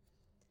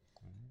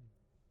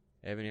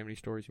 Evan, you have any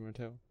stories you want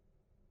to tell?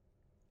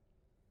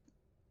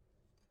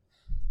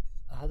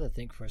 I had to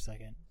think for a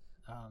second.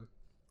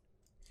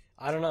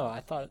 I don't know. I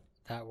thought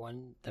that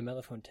one, the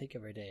Mellophone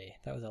Takeover Day,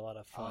 that was a lot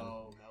of fun.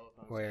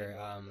 Where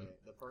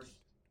the first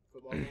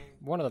football game.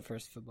 one of the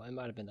first football, it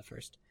might have been the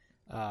first.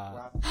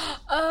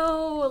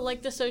 Oh,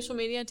 like the social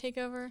media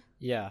takeover?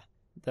 Yeah,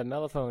 the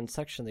Mellophone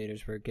section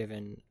leaders were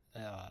given,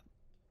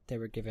 they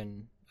were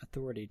given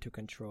authority to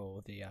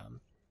control the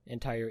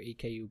entire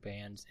EKU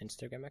band's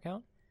Instagram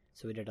account.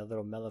 So we did a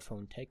little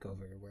Mellophone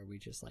takeover where we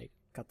just like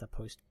got to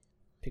post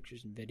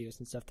pictures and videos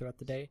and stuff throughout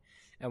the day.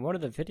 And one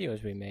of the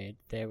videos we made,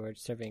 they were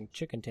serving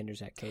chicken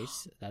tenders at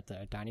Case at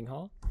the dining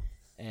hall.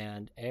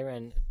 And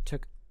Aaron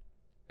took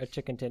a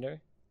chicken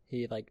tender.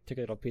 He like took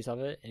a little piece of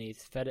it and he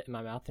fed it in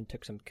my mouth and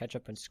took some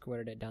ketchup and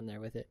squirted it down there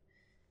with it.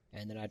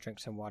 And then I drank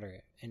some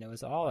water. And it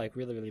was all like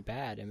really, really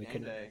bad. And we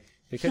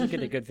couldn't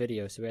get a good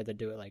video, so we had to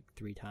do it like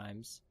 3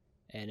 times.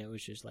 And it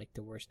was just like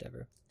the worst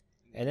ever.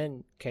 And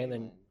then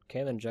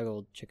Kaylin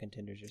juggled chicken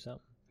tenders or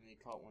something. And he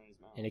caught one in his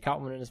mouth. And he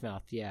caught one in his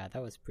mouth. Yeah,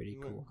 that was pretty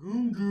cool.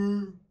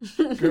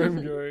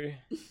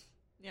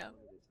 Yeah.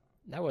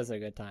 That was a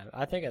good time.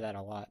 I think of that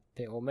a lot.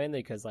 Well, mainly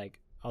because like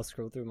I'll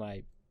scroll through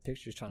my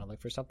pictures trying to look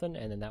for something,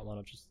 and then that one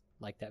will just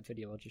like that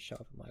video will just show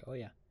up. I'm like, oh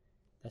yeah,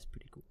 that's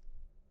pretty cool.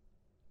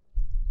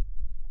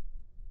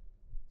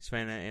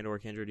 Savannah and or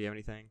Kendra, do you have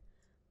anything?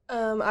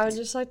 I would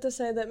just like to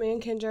say that me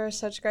and Kendra are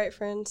such great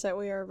friends that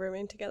we are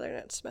rooming together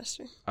next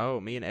semester.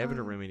 Oh, me and Evan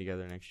are rooming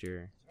together next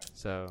year.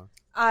 So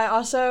I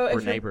also, We're if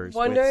you're neighbors with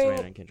wondering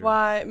Savannah and Kendra.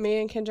 why me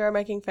and Kendra are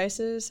making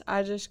faces,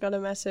 I just got a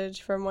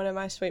message from one of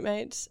my suite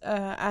mates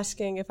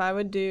asking if I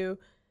would do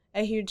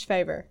a huge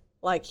favor,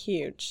 like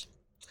huge.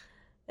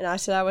 And I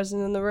said I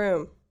wasn't in the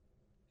room.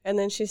 And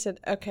then she said,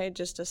 okay,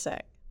 just a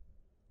sec.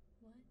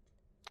 What?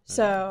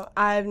 So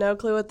I have no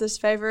clue what this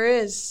favor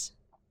is.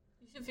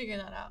 You should figure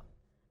that out.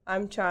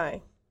 I'm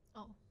trying.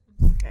 Oh.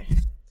 Okay.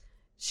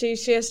 She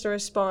has to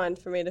respond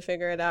for me to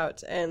figure it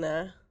out, and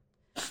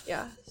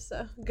yeah.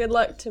 So good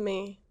luck to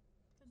me.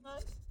 Good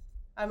luck.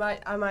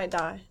 I might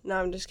die. No,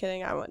 I'm just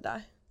kidding. I won't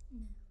die. You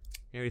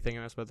know anything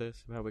else about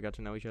this? About how we got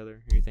to know each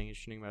other? Anything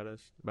interesting about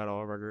us? About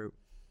all of our group?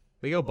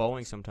 We go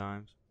bowling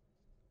sometimes.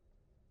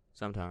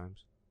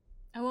 Sometimes.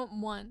 I went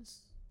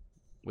once.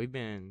 We've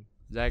been...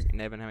 Zach and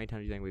Evan, how many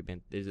times do you think we've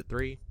been? Is it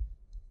 3?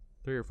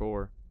 3 or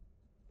 4?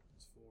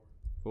 It's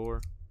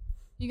 4?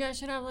 You guys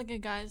should have like a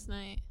guys'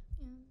 night.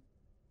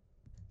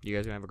 You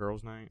guys gonna have a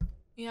girls' night?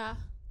 Yeah.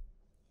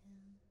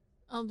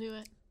 I'll do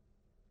it.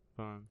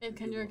 Fun. If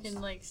Kendra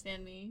can like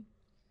stand me.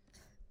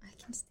 I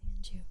can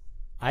stand you.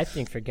 I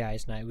think for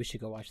guys' night we should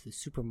go watch the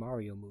Super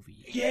Mario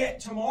movie. Yeah,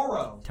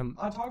 tomorrow.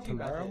 I talked to you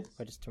tomorrow? about this.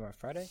 What is tomorrow?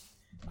 Friday?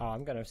 Oh,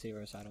 I'm gonna see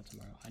Recital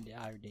tomorrow. I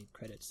need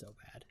credits so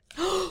bad.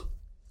 Oh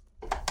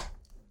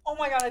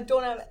my god, I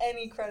don't have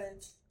any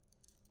credits.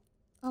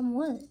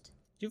 What?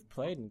 You've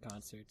played in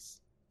concerts.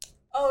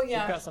 Oh You've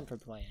yeah. got some for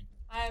playing.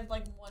 I have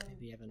like one.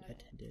 Maybe you haven't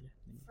attended.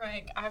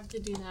 Frank, I have to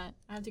do that.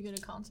 I have to go to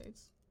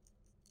concerts.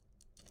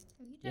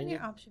 Have you done done your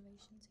your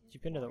observations?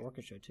 You've been to the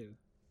orchestra too.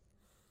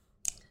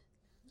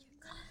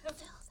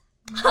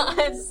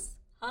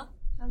 Huh?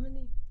 How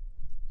many?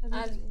 I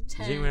have 10. Does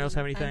anyone else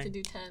have I have to anything?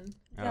 do 10. I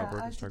Yeah, don't know,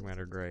 we're I just talking about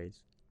our grades.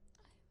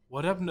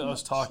 What happened to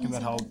us talking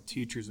about how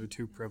teachers are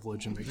too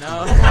privileged and make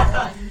No.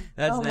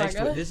 That's Oh my next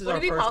God. week. This is Would our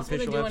it be first possible to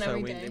official do one episode.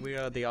 every We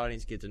day? let the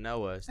audience get to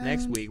know us.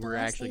 Next week, the we're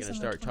last actually day's going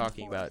to on the start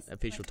talking 24th. about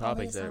official Like, all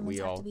the topics that we assignments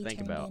have all to be think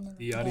turned about. in and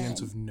the like audience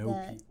that. of no The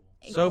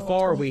people. So April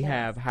far, we 24th.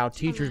 have how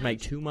teachers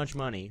make too much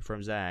money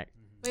from Zach.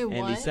 Wait, And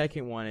what? the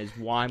second one is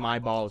why my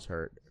balls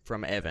hurt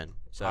from Evan.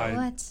 So,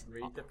 What?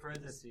 Read the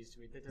parentheses.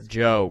 Read the description.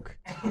 joke.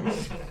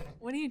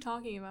 What are you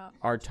talking about?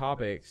 Our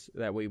topics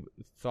that we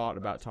thought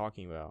about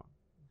talking about.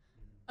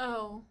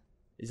 Oh.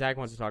 Zach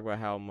wants to talk about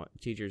how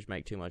teachers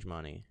make too much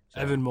money.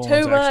 So- Evan Mullins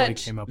Too actually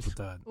much. came up with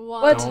that.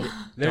 What?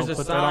 There's Don't a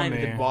put that on sign at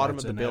me. the bottom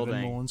That's of the an Evan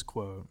building. Mullins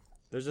quote.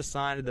 There's a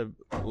sign at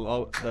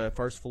the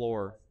first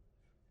floor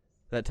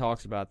that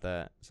talks about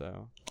that.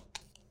 So,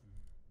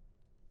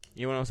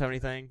 anyone else have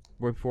anything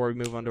before we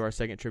move on to our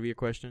second trivia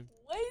question?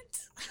 What?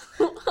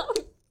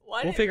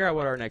 Why We'll did- figure out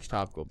what our next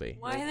topic will be.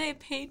 Why they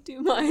pay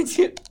too much?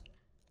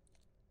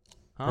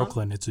 Huh?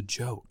 Brooklyn, it's a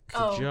joke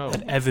Oh. Joe.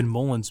 that Evan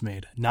Mullins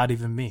made. Not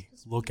even me.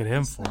 Look at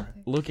him for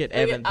it. Look at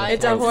Evan.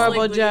 It's a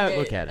horrible joke.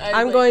 Look at it.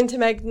 I'm going to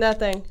make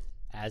nothing.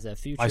 As a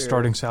future, My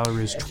starting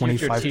salary is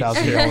future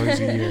 $25,000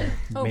 a year.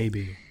 Oh.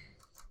 Maybe.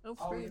 Oh,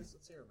 free.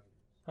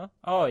 Huh?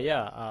 Oh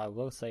yeah,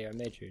 we'll say our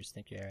majors.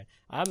 Thank you, Aaron.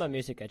 I'm a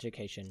music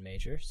education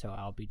major, so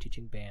I'll be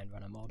teaching band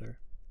when I'm older.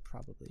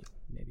 Probably,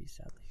 maybe,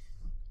 sadly.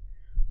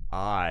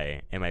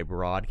 I am a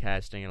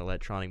broadcasting and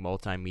electronic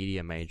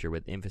multimedia major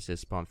with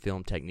emphasis upon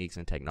film techniques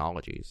and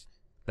technologies.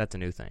 That's a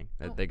new thing.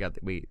 They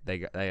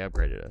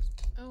upgraded us.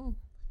 Oh.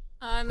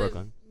 I'm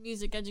Brooklyn. a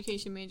music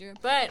education major,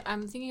 but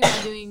I'm thinking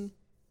about doing,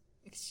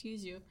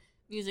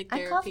 music I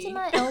therapy. coughed in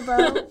my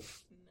elbow.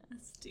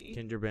 Nasty.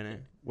 Kendra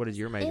Bennett, what is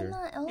your In major?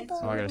 my elbow.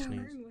 Oh, I gotta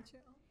sneeze.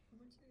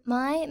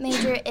 My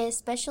major is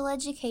special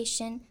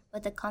education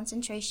with a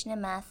concentration in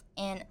math,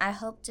 and I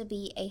hope to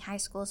be a high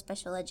school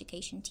special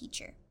education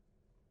teacher.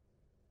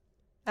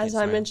 As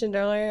Yes, I ma'am. mentioned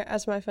earlier,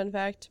 as my fun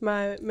fact,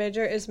 my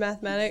major is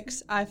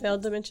mathematics. I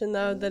failed to mention,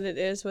 though, that it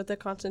is with a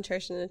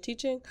concentration in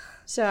teaching.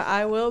 So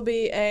I will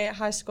be a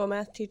high school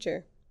math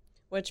teacher,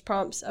 which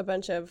prompts a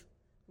bunch of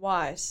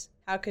whys.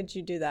 How could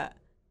you do that?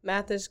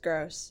 Math is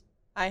gross.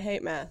 I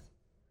hate math.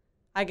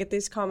 I get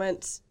these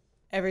comments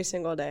every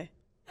single day.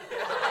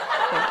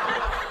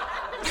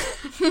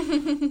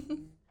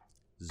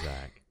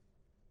 Zach.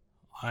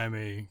 I'm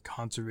a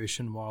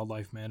conservation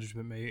wildlife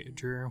management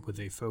major with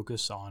a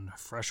focus on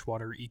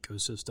freshwater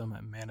ecosystem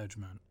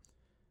management,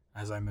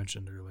 as I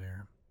mentioned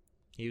earlier.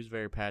 He was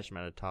very passionate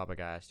about a topic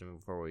I asked him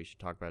before we should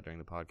talk about during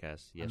the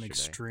podcast yesterday. I'm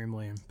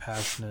extremely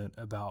passionate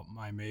about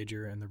my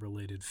major and the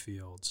related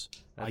fields.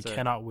 That's I it.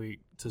 cannot wait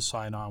to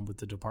sign on with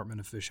the Department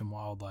of Fish and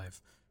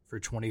Wildlife for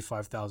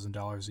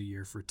 $25,000 a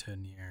year for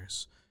 10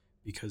 years,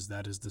 because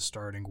that is the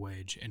starting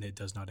wage and it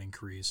does not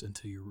increase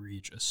until you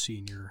reach a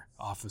senior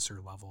officer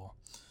level.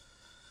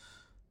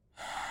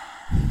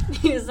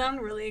 You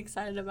sound really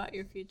excited about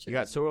your future. You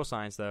got soil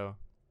science, though.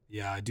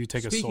 Yeah, I do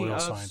take a Speaking soil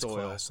of science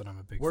soil, class that I'm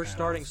a big We're fan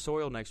starting of.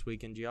 soil next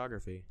week in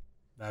geography.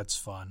 That's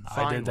fun.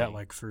 I did that Finally.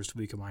 like first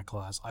week of my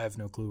class. I have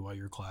no clue why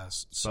your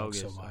class sucks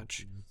so Bogus.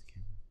 much.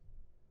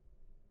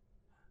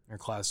 Your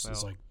class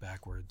is like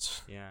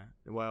backwards. Yeah.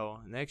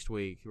 Well, next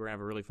week we're gonna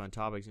have a really fun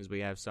topic since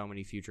we have so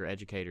many future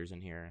educators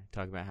in here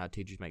talking about how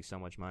teachers make so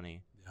much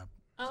money. Yep.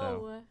 Oh,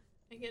 So-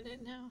 I get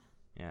it now.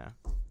 Yeah.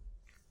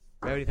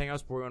 Do you have anything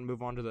else before we want to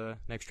move on to the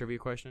next trivia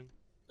question?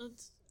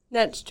 Let's.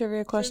 Next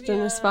trivia question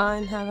is Trivia.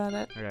 fine. How about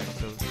it? Okay,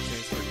 so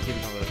since we're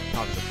keeping on the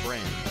topic of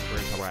friends, we're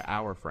going to talk about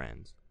our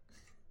friends.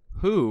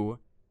 Who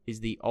is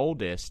the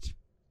oldest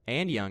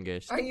and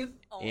youngest Are you?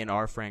 in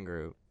our friend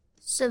group?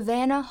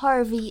 Savannah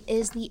Harvey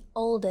is the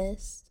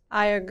oldest,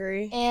 I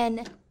agree.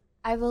 and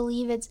I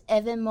believe it's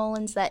Evan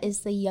Mullins that is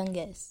the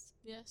youngest.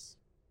 Yes.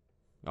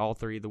 All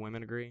three of the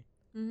women agree?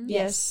 Mhm.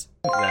 Yes.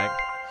 Zach?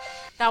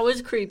 That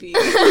was creepy.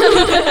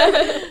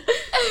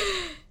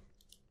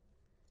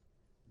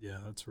 Yeah,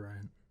 that's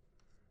right.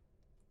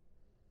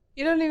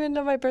 You don't even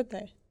know my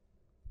birthday.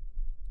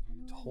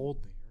 You told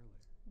me earlier.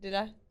 Did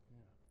I?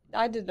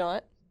 I did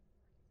not.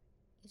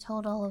 You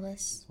told all of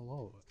us.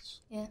 Hello.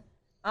 It's Yeah.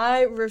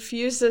 I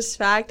refuse this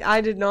fact. I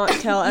did not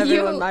tell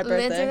everyone my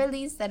birthday.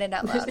 literally said it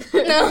out loud.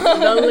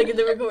 Don't look at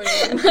the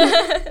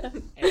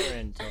recording.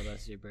 Aaron told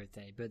us your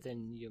birthday, but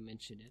then you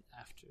mentioned it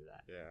after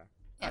that.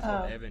 Yeah. I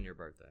told Evan your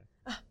birthday.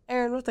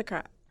 Aaron, what the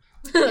crap?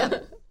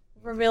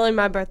 Revealing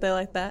my birthday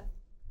like that.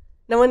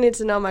 No one needs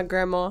to know my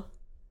grandma.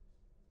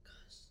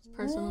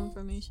 Personal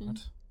information.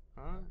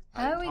 Huh?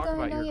 I How are didn't we talk going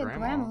to about know your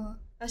grandma?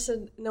 I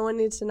said no one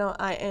needs to know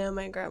I am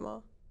a grandma.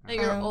 That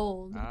you're Oh.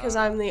 old. Because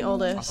I'm the I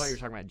oldest. thought you were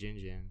talking about Jin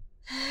Jin.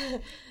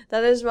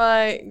 That is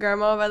my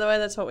grandma, by the way.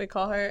 That's what we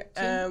call her.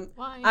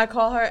 Why? I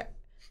call her.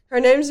 Her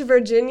name's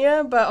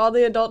Virginia, but all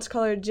the adults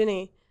call her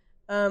Ginny.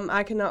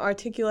 I could not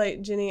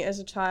articulate Ginny as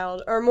a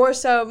child, or more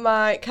so,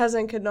 my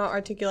cousin could not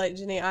articulate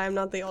Ginny. I am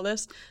not the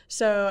oldest,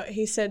 so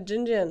he said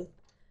Jin Jin,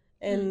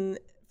 and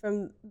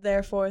from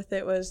there forth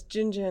it was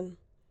Jin Jin.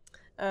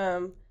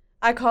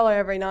 I call her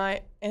every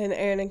night, and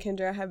Aaron and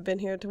Kendra have been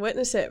here to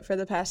witness it for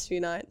the past few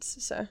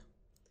nights, so,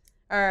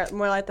 or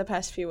more like the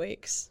past few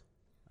weeks.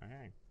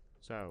 Okay.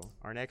 So,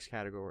 our next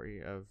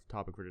category of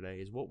topic for today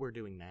is what we're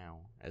doing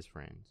now as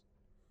friends,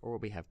 or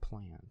what we have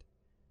planned.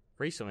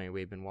 Recently,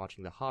 we've been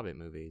watching the Hobbit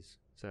movies,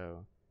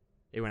 so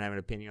anyone have an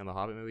opinion on the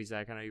Hobbit movies?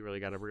 Zach, I know you really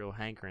got a real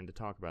hankering to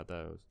talk about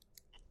those.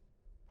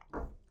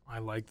 I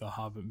like the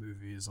Hobbit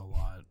movies a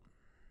lot.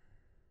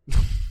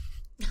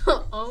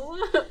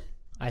 Oh.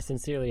 I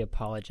sincerely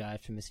apologize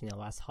for missing the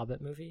last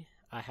Hobbit movie.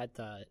 I had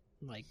to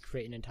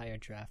create an entire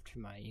draft for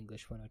my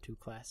English 102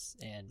 class,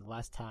 and the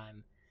last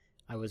time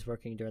I was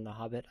working during the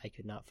Hobbit, I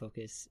could not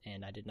focus,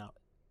 and I did not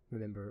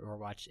remember or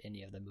watch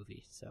any of the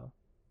movie. So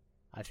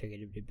I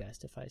figured it would be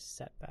best if I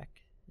sat back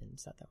and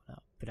sat that one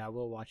out. But I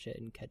will watch it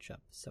and catch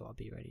up, so I'll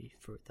be ready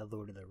for the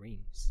Lord of the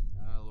Rings.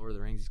 Lord of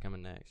the Rings is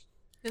coming next.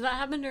 Did that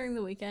happen during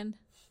the weekend?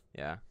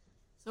 Yeah.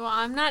 So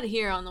I'm not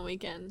here on the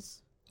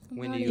weekends.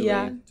 When do you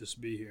Yeah. leave?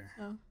 Just be here.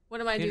 Oh. What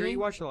am I Kendra, doing? you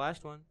watched the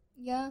last one?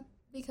 Yeah,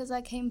 because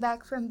I came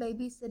back from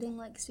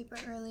babysitting super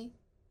early.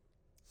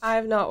 I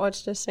have not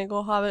watched a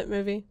single Hobbit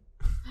movie.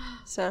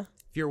 So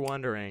If you're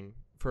wondering,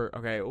 a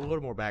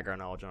little more background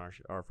knowledge on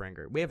our friend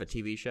group. We have a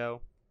TV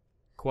show,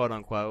 quote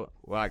unquote,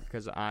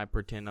 because I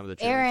pretend I'm the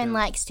truman Aaron show.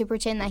 likes to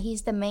pretend that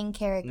he's the main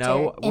character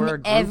No, we're a in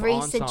group every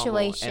ensemble,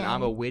 situation. and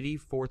I'm a witty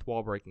fourth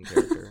wall breaking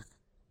character.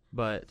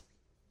 But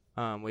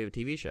we have a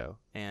TV show,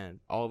 and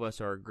all of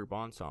us are a group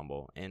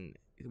ensemble, and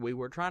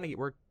we're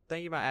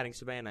thinking about adding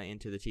Savannah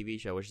into the TV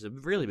show, which is a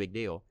really big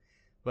deal.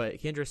 But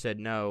Kendra said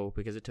no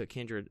because it took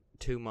Kendra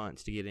 2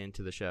 months to get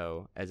into the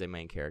show as a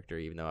main character,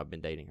 even though I've been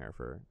dating her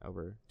for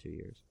over 2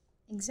 years.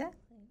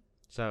 Exactly.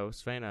 So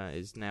Savannah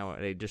is now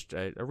just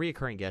a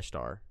reoccurring guest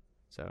star.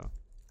 So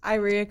I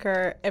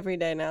reoccur every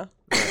day now.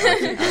 I've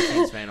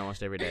seen Savannah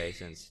almost every day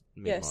since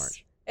mid-March.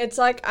 Yes. It's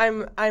like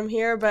I'm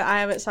here, but I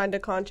haven't signed a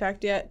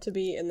contract yet to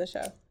be in the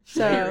show.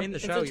 So You're in the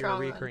It's show. a You're a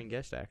trauma. reoccurring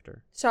guest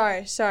actor.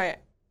 sorry.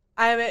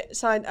 I haven't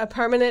signed a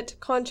permanent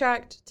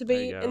contract to There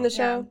be you go. in the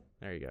show.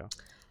 There you go.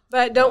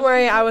 But don't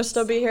worry, I will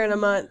still be here in a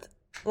month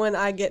when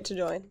I get to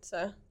join.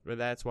 So But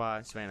that's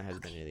why Savannah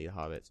hasn't been to any of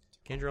the Hobbits.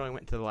 Kendra only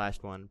went to the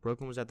last one.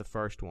 Brooklyn was at the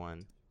first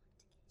one.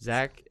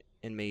 Zach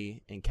and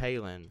me and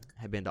Kaylin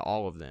have been to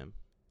all of them.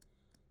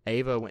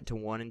 Ava went to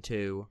 1 and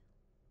 2.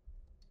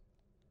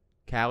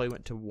 Callie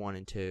went to 1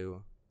 and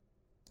 2.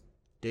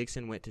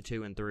 Dixon went to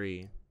 2 and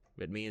 3.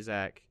 But me,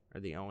 Zach,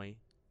 and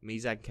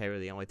Kayla are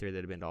the only 3 that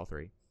have been to all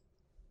 3.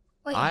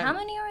 Wait, how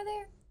many are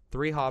there?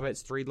 3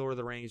 Hobbits, 3 Lord of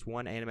the Rings,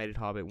 1 animated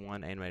Hobbit,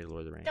 1 animated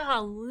Lord of the Rings.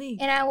 Golly.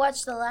 And I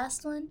watched the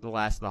last one? The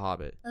Last of the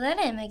Hobbit. Well, that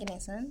didn't make any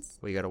sense.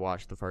 We got to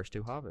watch the first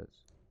 2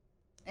 Hobbits.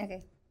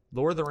 Okay.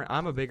 Lord of the Rings.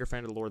 I'm a bigger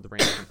fan of the Lord of the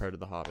Rings compared to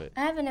the Hobbit.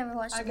 I haven't ever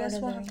watched I the Lord guess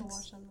of we'll the have to Rings.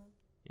 watch them.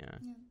 Yeah.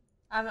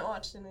 I haven't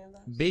watched any of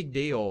those. Big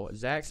deal.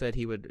 Zach said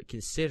he would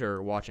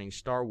consider watching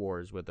Star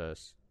Wars with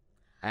us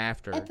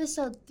after.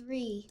 Episode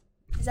 3.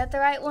 Is that the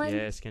right one?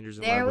 Yes, Kendra's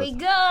in There love we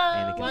with go.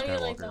 Anakin Why do you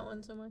like Skywalker. that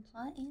one so much?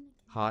 Hot Anakin.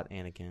 Hot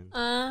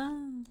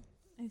Anakin.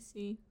 I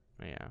see.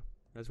 Yeah.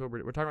 That's what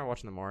we're talking about,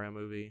 watching the Mario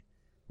movie.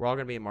 We're all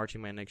going to be in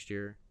Marching Man next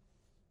year.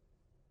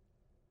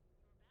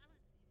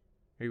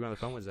 Are you on the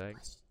phone with Zach?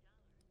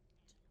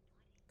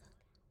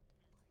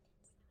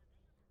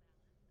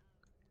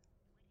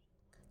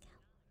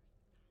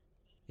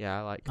 Yeah,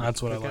 I like.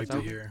 That's what I cookouts like to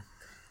open. hear.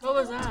 What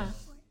was that?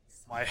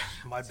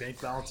 My bank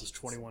balance is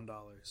 $21.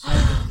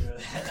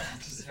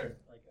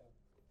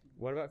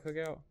 What about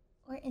cookout?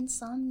 Or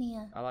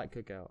Insomnia. I like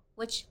cookout.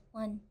 Which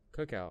one?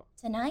 Cookout.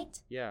 Tonight?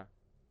 Yeah.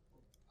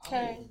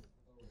 Okay.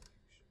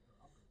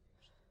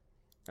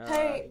 Uh,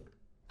 Hey,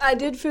 I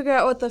did figure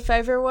out what the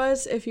favor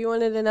was. If you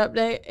wanted an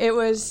update, it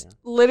was yeah.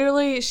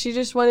 literally she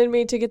just wanted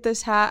me to get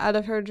this hat out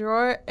of her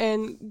drawer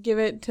and give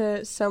it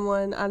to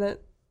someone. I don't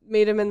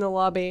meet him in the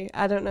lobby.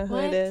 I don't know who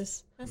What? it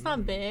is. That's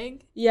not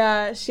big.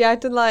 Yeah, she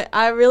acted like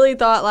I really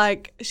thought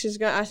like she's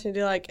gonna ask me to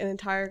do like an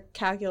entire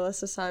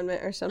calculus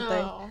assignment or something.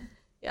 Oh.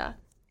 Yeah.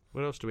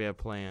 What else do we have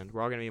planned?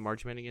 We're all going to be in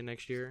Marching Band again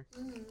next year.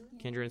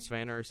 Kendra and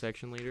Savannah are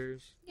section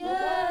leaders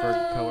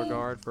for color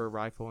guard, for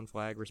rifle and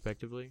flag,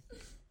 respectively.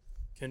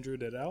 Kendra,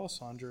 did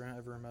Alessandra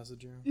ever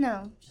message you?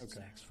 No.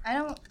 Okay. I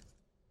don't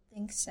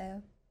think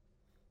so.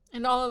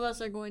 And all of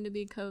us are going to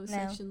be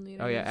co-section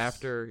leaders. Oh, yeah,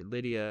 after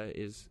Lydia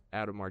is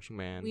out of Marching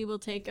Band, we will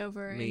take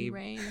over me, in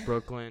rain.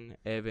 Brooklyn,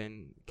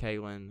 Evan,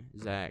 Kaylin,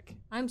 Zach,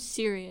 I'm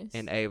serious.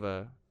 and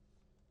Ava,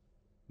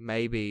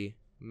 maybe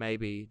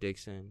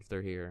Dixon, if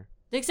they're here.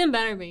 Dixon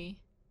better be.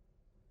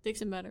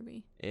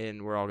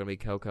 And we're all going to be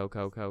co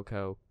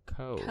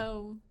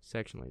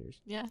section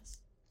leaders. Yes.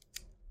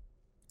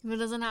 If it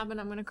doesn't happen,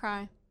 I'm gonna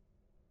cry.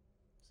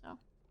 So.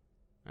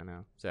 I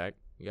know. Zach,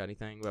 you got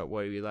anything about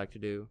what you'd like to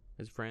do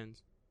as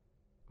friends?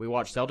 We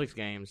watch Celtics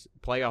games.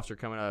 Playoffs are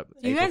coming up.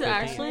 You April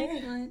guys 15th.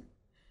 actually?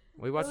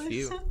 We watched a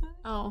few.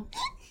 Oh.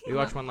 We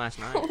watched one last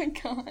night. Oh my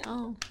god.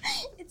 Oh.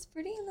 It's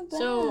pretty in the back.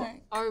 So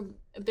are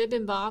Bib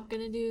and Bob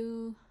gonna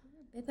do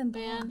Bib and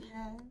band?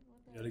 Bob.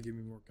 You gotta give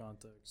me more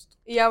context.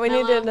 Yeah, we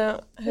need to know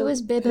Who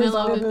was Bib who's and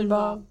Bob? Bib and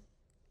Bob.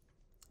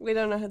 We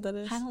don't know who that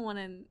is. I don't want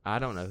to. I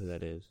don't know who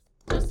that is.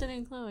 Justin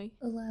and Chloe.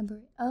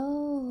 Elaborate.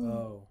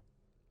 Oh.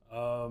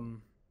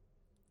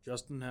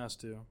 Justin has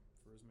to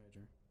for his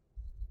major.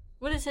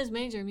 What is his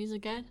major?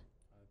 Music ed?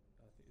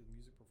 I think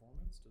music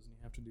performance. Doesn't he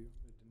have to do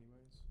it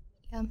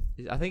anyways?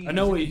 Yeah. I think I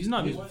know he's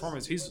not music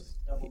performance.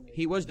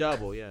 he was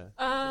double, yeah.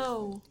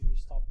 Oh.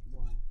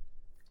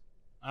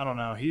 I don't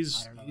know.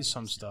 He's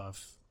some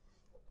stuff.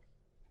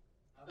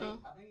 Oh.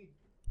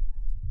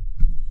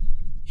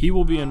 He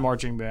will be in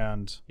marching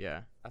band.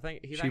 Yeah. I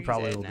think She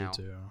probably he's Ed will now. be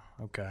too.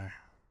 Okay.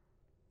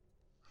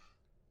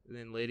 And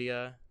then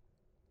Lydia.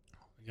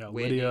 Yeah,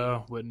 Whitney.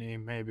 Lydia, Whitney,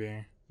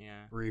 maybe.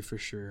 Yeah. Bree for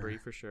sure. Bree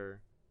for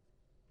sure.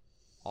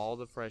 All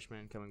the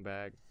freshmen coming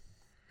back.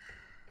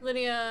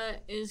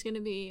 Lydia is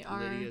gonna be our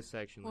Lydia's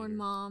section horn leader.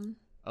 mom.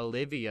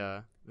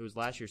 Olivia, who was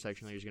last year's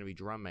section leader, is going to be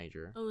drum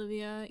major.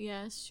 Olivia,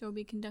 yes, she'll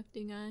be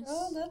conducting us.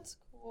 Oh, that's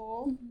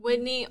cool.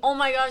 Whitney, oh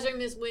my gosh, I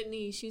miss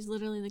Whitney. She's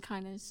literally the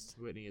kindest.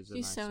 Whitney is a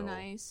She's nice so soul.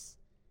 nice.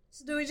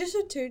 So do we just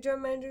have 2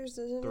 drum majors?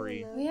 Does anyone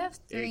 3. know? We have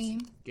 3.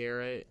 It's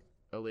Garrett,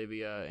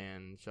 Olivia,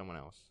 and someone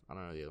else. I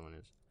don't know who the other one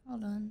is.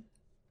 Hold on.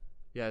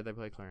 Yeah, they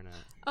play clarinet.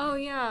 Oh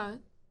yeah,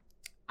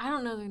 I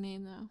don't know their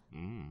name though.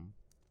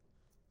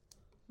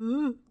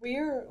 We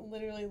are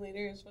literally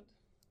leaders.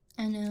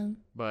 I know.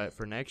 But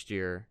for next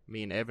year,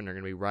 me and Evan are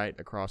going to be right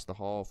across the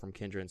hall from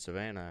Kendra and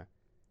Savannah.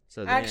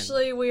 So then,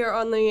 Actually, we are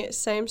on the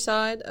same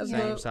side of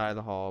same the... side of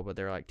the hall, but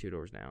they're like 2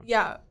 doors down.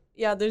 Yeah,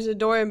 there's a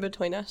door in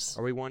between us.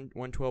 Are we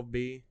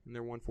 112B and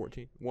they're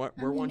 114? We're I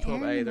mean,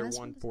 112A, Aaron, they're that's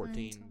what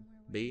it's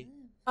 114B.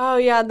 Oh,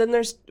 yeah, then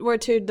there's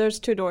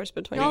two doors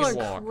between We Y'all us.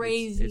 can are walk.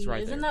 crazy. It's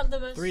right Isn't there. that the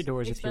most 3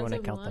 doors if you want to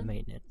expensive count the one?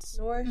 maintenance.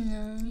 North?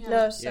 No. No,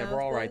 Yeah, south.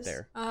 we're all right west.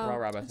 there. Oh. We're all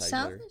right beside each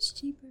South other. is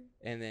cheaper.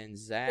 And then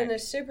Zach, And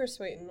it's super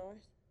sweet in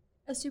north.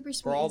 A super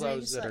sweet. for all is like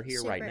those just, that are like, here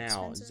super right now,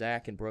 expensive.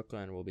 Zach and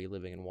Brooklyn will be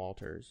living in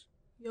Walters.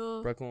 Yeah.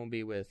 Brooklyn will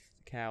be with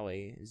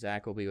Callie.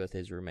 Zach will be with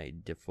his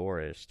roommate,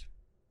 DeForest.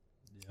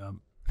 Yeah.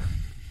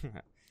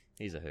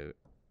 He's a hoot.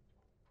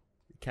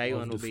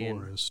 Kaylin will be in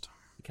DeForest.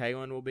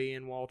 Kaylin will be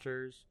in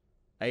Walters.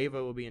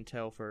 Ava will be in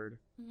Telford.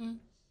 Mhm.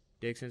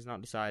 Dixon's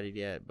not decided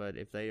yet, but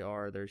if they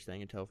are, they're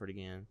staying in Telford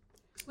again.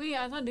 Wait,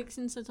 I thought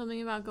Dixon said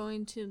something about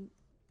going to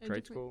a Trade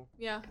different- school?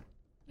 Yeah.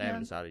 They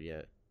haven't decided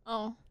yet.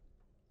 Oh.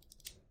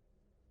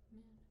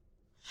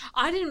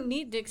 I didn't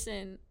meet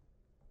Dixon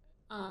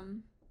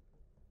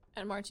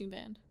at marching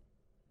band.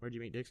 Where'd you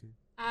meet Dixon?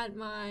 At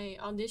my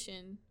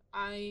audition,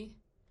 I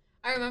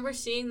remember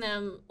seeing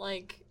them,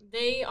 like,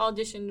 they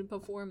auditioned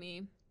before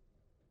me,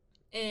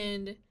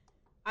 and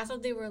I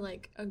thought they were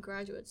like a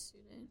graduate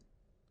student.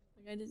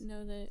 Like, I didn't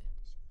know that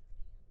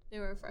they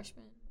were a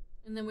freshman.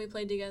 And then we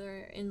played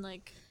together in,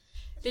 like,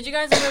 did you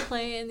guys ever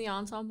play in the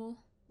ensemble,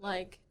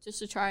 like, just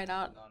to try it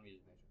out?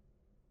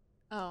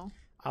 Oh.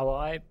 Oh,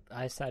 well,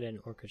 I sat in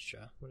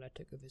orchestra when I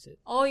took a visit.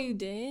 Oh, you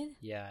did?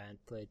 Yeah,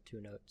 and played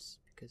 2 notes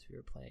because we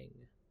were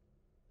playing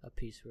a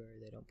piece where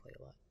they don't play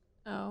a lot.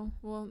 Oh,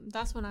 well,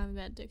 that's when I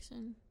met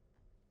Dixon.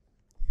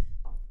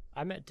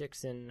 I met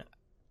Dixon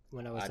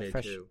when I was I a did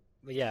freshman. too.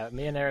 Yeah,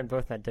 me and Aaron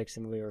both met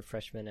Dixon when we were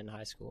freshmen in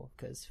high school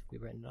because we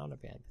were in an honor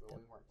band with them.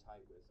 we weren't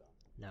tight with them.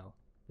 No,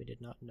 we did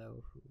not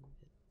know who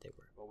they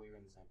were. But we were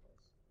in the same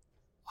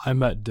place. I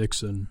met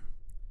Dixon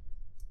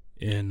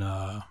in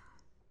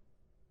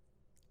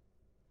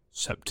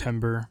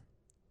September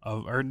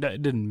of, or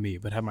didn't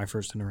meet, but had my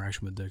first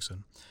interaction with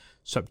Dixon.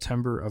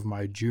 September of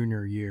my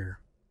junior year,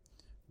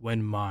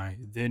 when my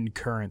then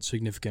current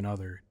significant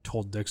other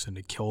told Dixon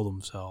to kill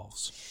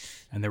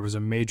themselves, and there was a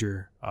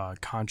major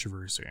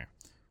controversy,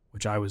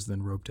 which I was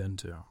then roped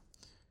into,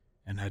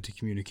 and had to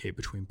communicate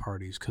between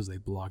parties because they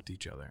blocked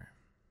each other.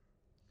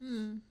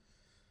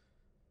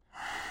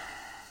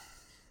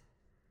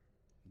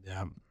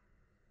 Yeah.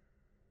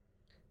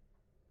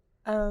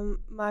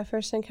 My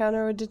first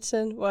encounter with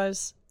Dixon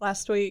was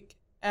last week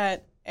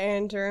at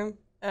Aaron's room.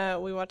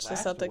 We watched the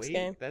Celtics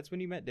game. That's when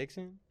you met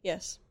Dixon?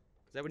 Yes.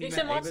 Is that when Dixon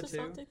you met watched Ava the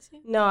too? Celtics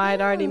game? No, I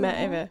had already met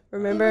No. Ava.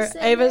 Remember, Ava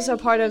said Ava's that a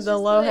part he of was the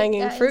just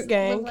low-hanging like, fruit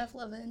guys, gang. love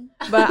loving.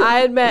 But I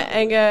had met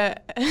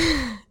Ava.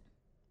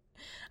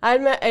 I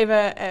had met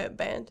Ava at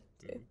band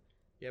too.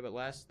 Yeah, but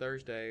last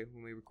Thursday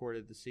when we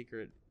recorded the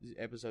secret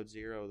episode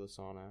 0 of the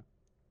sauna,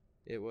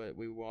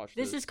 we watched.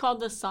 This is called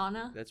the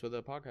sauna. That's what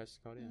the podcast is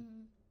called. Yeah.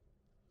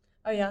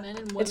 Oh yeah, Men and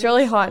it's women's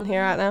really hot in sauna.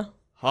 here right now.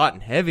 Hot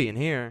and heavy in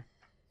here.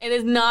 It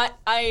is not.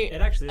 It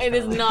actually It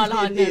is not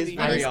hot and It is heavy.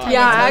 very It is hot. kind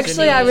Yeah, of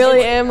actually, I toasty.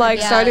 really am like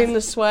Yeah. starting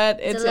to sweat.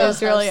 It's a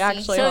little really toasty.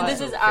 actually So hot.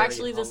 this is Very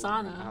actually the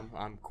hungry. sauna.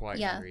 I'm quite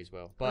Yeah. hungry as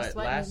well. I'm But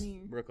sweating last in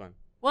here. Brooklyn,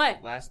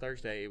 What? last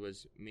Thursday it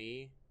was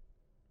me,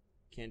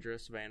 Kendra,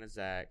 Savannah,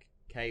 Zach,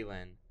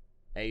 Kaylin,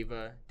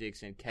 Ava,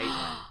 Dixon,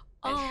 Caitlin,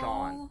 and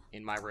Sean Oh.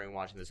 in my room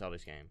watching the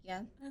Celtics game.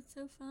 Yeah. That's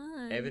so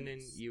fun. Evan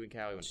and you and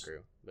Callie went to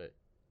crew, but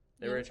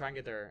they were Yeah. gonna try and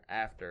get there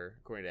after,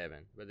 according to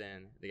Evan. But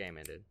then the game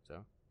ended.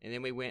 So, and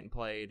then we went and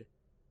played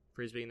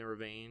frisbee in the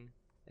ravine,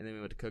 and then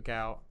we went to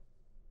cookout.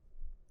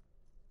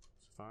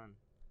 It's fun.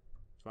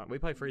 It's fun. We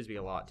play frisbee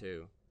a lot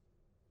too.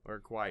 We're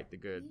quite the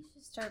good. You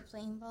should start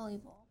playing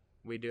volleyball.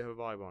 We do have a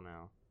volleyball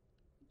now.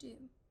 Do.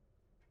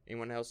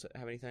 Anyone else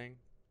have anything?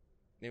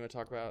 Anyone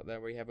talk about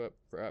that we have up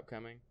for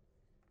upcoming?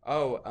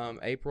 Oh,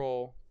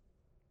 April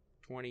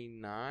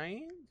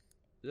 29th?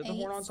 Is that the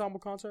Horn Eighth. Ensemble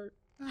concert?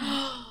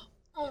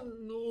 Oh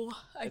no,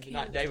 I It's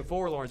not can't. day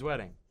before Lauren's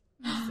wedding.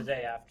 It's the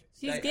day after.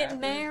 She's Day getting after.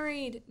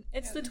 married.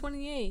 It's the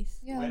 28th.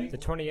 Yeah. The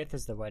 20th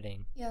is the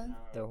wedding. Yeah.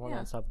 The Horn Yeah.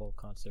 Ensemble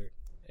concert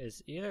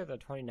is either the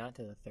 29th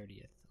or the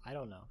 30th. I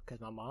don't know because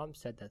my mom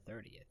said the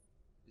 30th.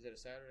 Is it a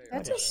Saturday? That's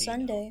What a does she know?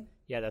 Sunday.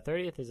 Yeah, the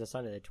 30th is a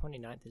Sunday. The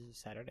 29th is a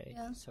Saturday.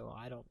 Yeah. So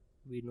I don't.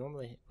 We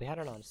had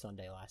it on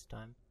Sunday last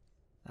time.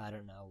 I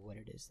don't know what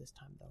it is this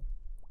time though.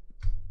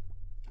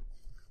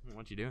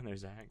 What you doing there,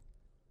 Zach?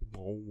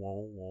 Whoa,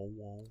 whoa, whoa,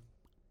 whoa.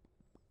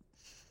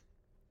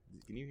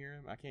 Can you hear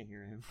him? I can't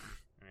hear him.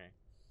 Okay.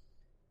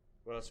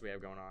 What else do we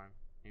have going on?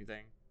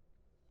 Anything?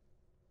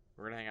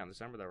 We're gonna hang out in the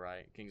summer though,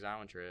 right? Kings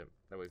Island trip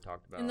that we've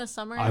talked about. In the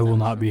summer. I is will that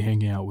not be summer?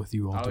 hanging out with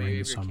you all Oh, during you the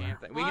have your summer.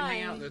 camp thing. We can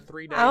hang out Why? the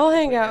 3 days. I'll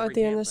hang between out every with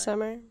you in camp the thing.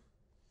 summer.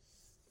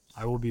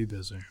 I will be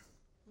busy.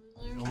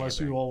 Unless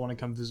you all want to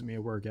come visit me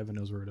at work, Evan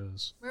knows where it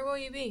is. Where will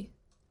you be?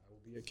 I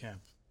will be at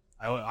camp.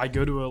 I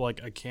go to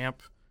a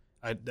camp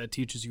that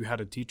teaches you how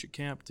to teach at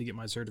camp to get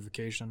my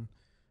certification,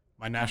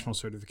 my national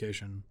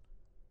certification.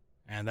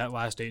 And that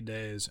lasts 8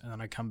 days, and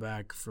then I come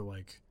back for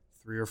like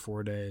 3 or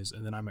 4 days,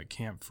 and then I'm at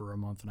camp for a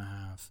month and a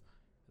half.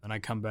 Then I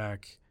come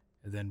back,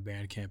 and then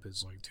band camp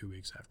is like 2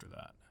 weeks after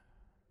that.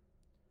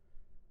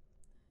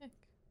 Heck.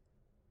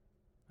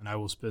 And I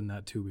will spend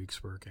that 2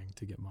 weeks working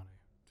to get money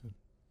to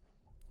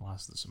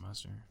last the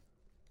semester.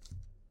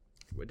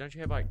 Wait, don't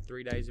you have like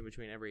 3 days in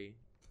between every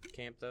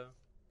camp though?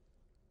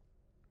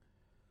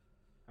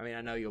 I mean,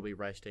 I know you'll be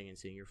resting and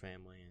seeing your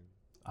family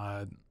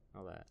and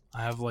all that.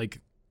 I have like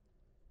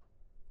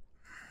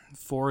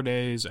 4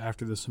 days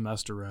after the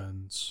semester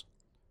ends,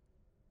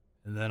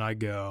 and then I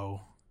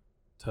go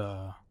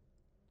to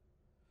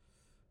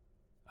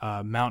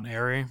Mount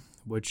Airy,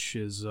 which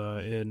is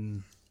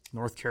in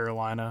North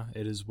Carolina.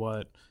 It is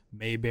what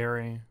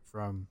Mayberry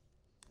from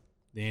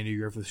the Andy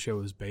Griffith Show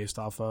is based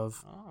off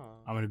of. Oh.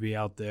 I'm going to be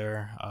out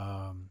there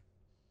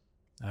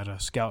at a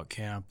scout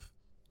camp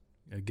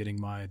getting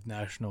my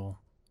national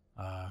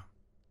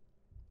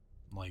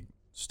like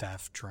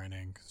staff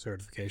training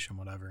certification,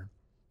 whatever.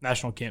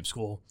 National Camp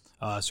School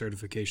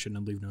certification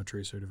and Leave No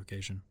Trace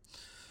certification.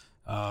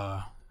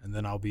 And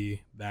then I'll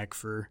be back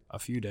for a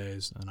few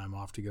days, and I'm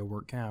off to go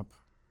work camp.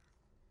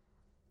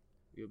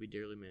 You'll be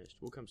dearly missed.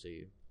 We'll come see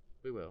you.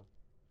 We will.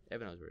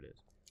 Evan knows where it is.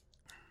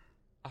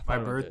 My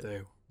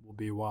birthday will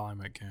be while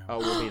I'm at camp. Oh,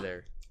 we'll be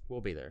there.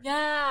 We'll be there.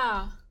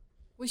 Yeah.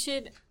 We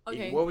should.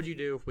 Okay. What would you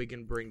do if we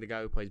can bring the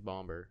guy who plays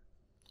Bomber?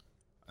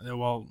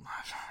 Well,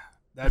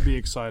 that'd be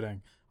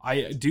exciting.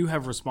 I do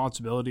have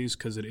responsibilities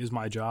because it is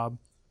my job,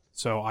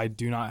 so I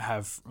do not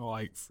have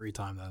like free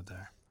time that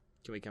day.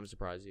 Can we come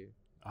surprise you?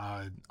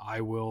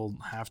 I will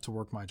have to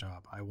work my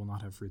job. I will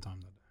not have free time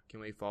that day. Can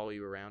we follow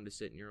you around to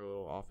sit in your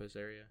little office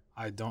area?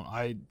 I don't.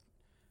 I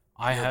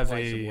Your have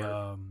place of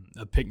work.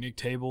 a picnic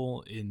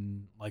table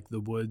in like the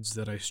woods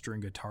that I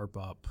string a tarp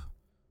up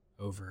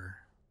over,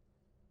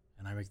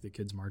 and I make the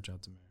kids march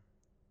out to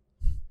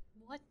me.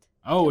 What?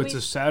 Oh, Can it's we-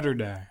 a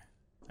Saturday.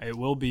 It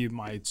will be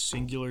my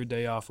singular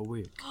day off a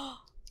week.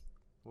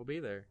 We'll be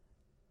there.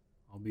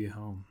 I'll be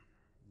home,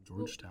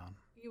 Georgetown.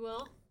 You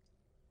will?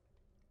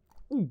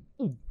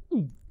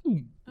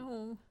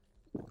 Oh.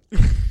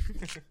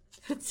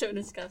 That's so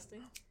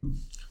disgusting.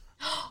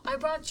 I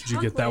brought chocolate. Did you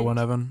get that one,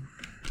 Evan?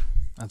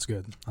 That's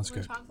good. That's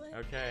Want good. chocolate?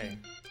 Okay.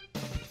 Do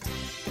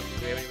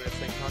we have any other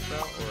thing to talk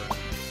about, or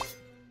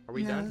are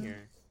we done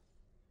here?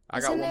 I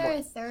Isn't got one there more.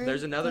 a third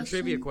There's another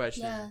trivia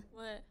question. Yeah.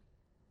 What?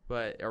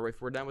 But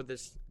if we're done with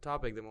this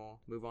topic, then we'll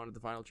move on to the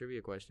final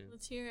trivia question.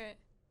 Let's hear it.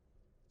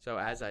 So,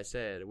 as I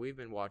said, we've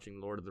been watching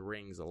Lord of the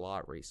Rings a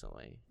lot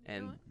recently,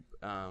 and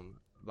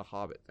the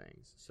Hobbit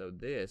things. So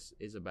this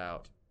is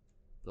about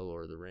the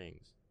Lord of the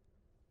Rings.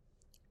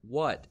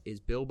 What is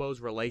Bilbo's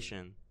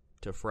relation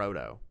to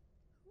Frodo?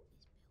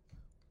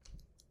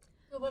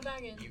 Bilbo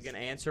Baggins. You can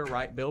answer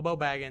right. Bilbo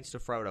Baggins to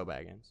Frodo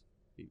Baggins.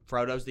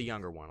 Frodo's the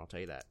younger one, I'll tell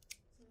you that.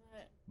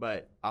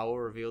 But I will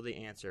reveal the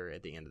answer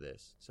at the end of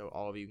this. So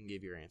all of you can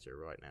give your answer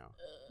right now.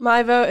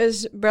 My vote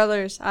is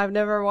Brothers. I've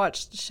never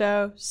watched the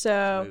show,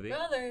 so Movie?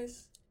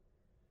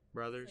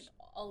 Brothers?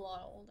 A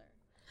lot older.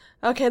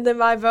 okay. Then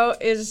my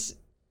vote is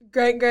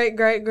great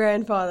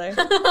grandfather.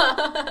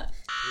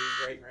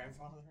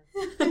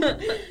 Great-grandfather?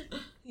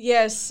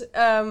 Yes,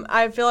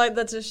 I feel like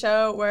that's a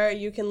show where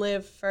you can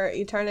live for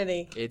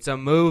eternity. It's a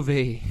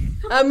movie.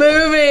 A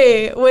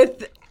movie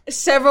with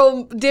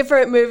several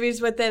different movies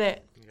within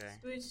it. Okay.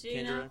 Which, do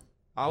you know? Kendra?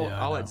 I'll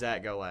Yeah, I let know.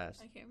 Zach go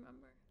last. I can't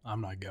remember.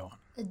 I'm not going.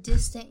 A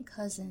distant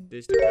cousin.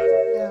 Distant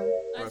cousin? Yeah.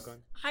 Brooklyn?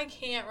 I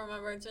can't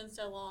remember. It's been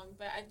so long,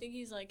 but I think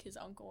he's like his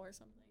uncle or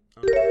something.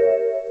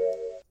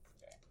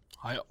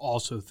 I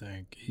also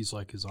think he's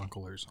like his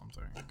uncle or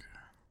something. I'll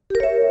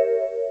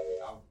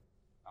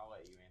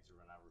let you answer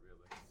when I reveal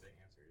the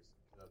answers.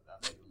 I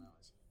think you'll know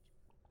it.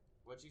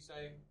 What'd you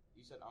say?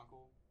 You said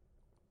uncle?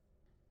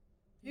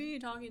 Who are you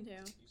talking to?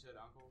 You said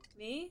uncle?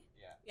 Me?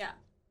 Yeah. Yeah.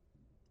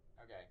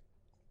 Okay.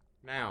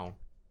 Now,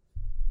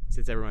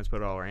 since everyone's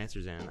put all our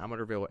answers in, I'm going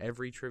to reveal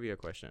every trivia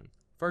question.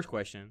 First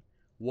question,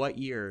 what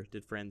year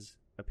did Friends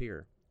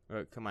appear?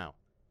 Or come out?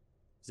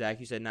 Zach,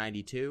 you said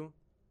 92.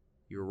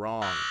 You're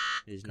wrong.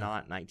 It is Okay.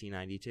 not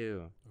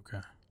 1992.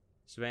 Okay.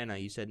 Savannah,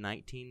 you said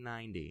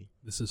 1990.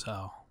 This is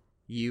how.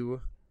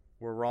 You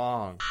were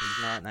wrong. It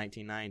is not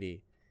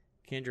 1990.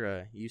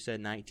 Kendra, you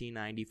said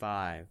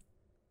 1995.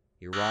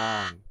 You're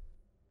wrong.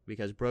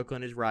 Because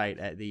Brooklyn is right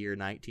at the year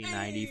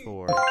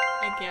 1994.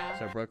 Heck yeah.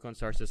 So Brooklyn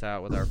starts us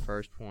out with our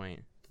first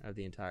point of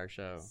the entire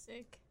show.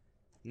 Sick.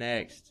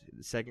 Next,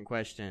 the second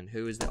question.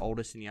 Who is the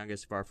oldest and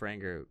youngest of our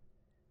friend group?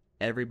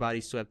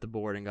 Everybody swept the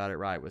board and got it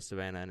right with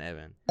Savannah and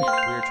Evan. We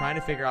were trying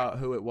to figure out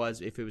who it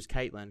was, if it was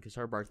Caitlin, because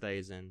her birthday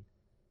is in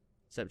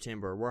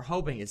September. We're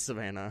hoping it's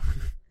Savannah,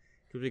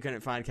 because we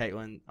couldn't find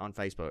Caitlin on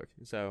Facebook.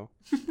 So,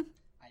 I did.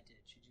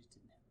 She just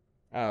didn't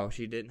have it. oh,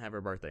 she didn't have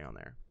her birthday on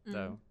there.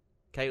 So,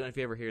 Caitlin, if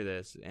you ever hear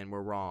this and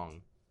we're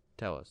wrong,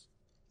 tell us.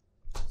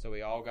 So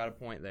we all got a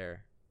point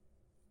there.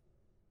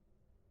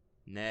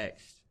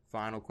 Next,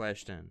 final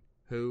question.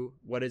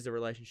 What is the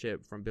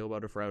relationship from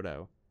Bilbo to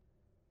Frodo?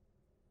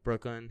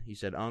 Brooklyn, you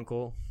said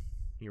uncle.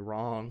 You're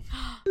wrong.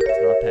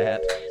 It's not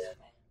that.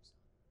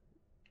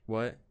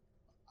 What?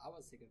 I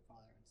was thinking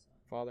father and son.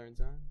 Father and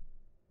son?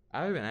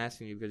 I've been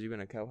asking you because you've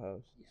been a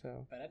co-host. Yeah,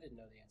 So but I didn't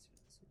know the answer to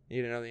this one.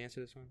 you didn't know the answer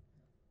to this one?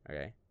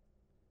 Okay.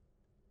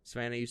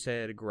 Savannah, you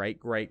said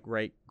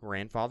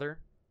great-great-great-grandfather.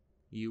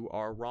 You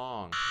are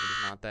wrong. It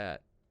is not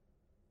that.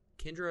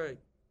 Kendra,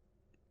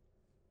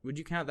 would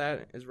you count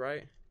that as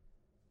right?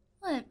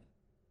 What?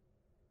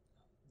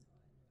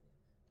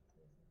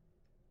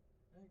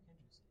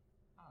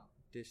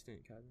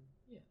 Distant cousin?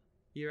 Yeah.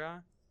 You're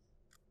right?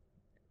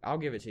 I'll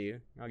give it to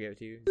you. Zach,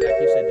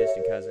 you said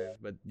distant cousin,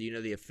 but do you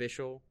know the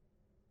official,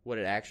 what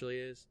it actually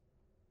is?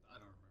 I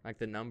don't remember. Like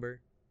the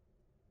number?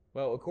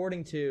 Well,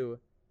 according to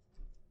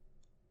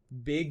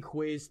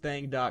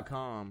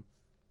BigQuizThing.com,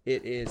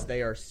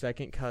 they are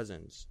second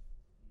cousins.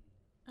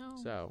 Oh.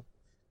 So,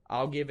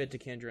 I'll give it to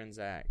Kendra and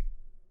Zach.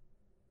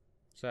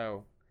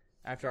 So,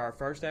 after our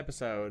first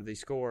episode, the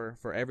score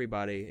for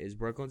everybody is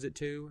Brooklyn's at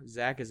 2,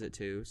 Zach is at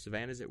 2,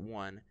 Savannah's at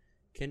 1,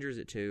 Kendra's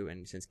at 2,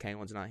 and since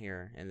Kaylin's not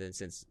here, and then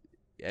since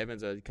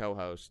Evan's a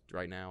co-host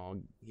right now,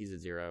 he's at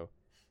 0,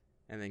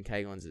 and then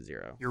Kaylin's at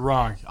 0. You're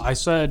wrong. I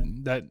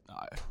said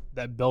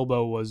that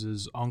Bilbo was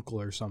his uncle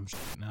or some shit,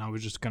 and I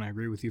was just going to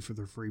agree with you for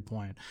the free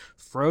point.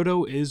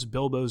 Frodo is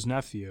Bilbo's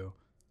nephew.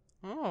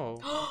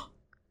 Oh.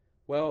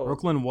 Well,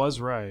 Brooklyn was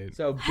right.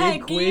 so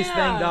Heck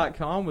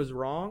BigQuizThing.com was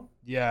wrong?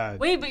 Yeah.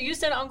 Wait, but you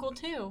said uncle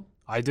too.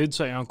 I did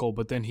say uncle,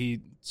 but then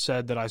he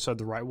said that I said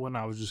the right one.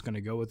 I was just going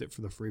to go with it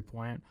for the free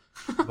point.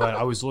 But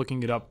I was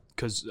looking it up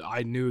because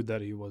I knew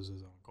that he was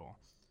his uncle.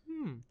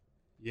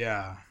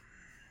 Yeah.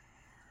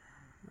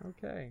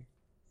 Okay.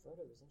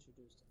 Frodo was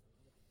introduced in the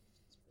Lord of the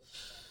Rings as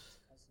Bilbo's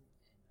cousin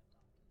and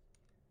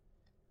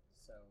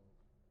adopted.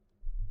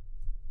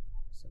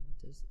 So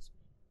what does this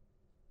mean?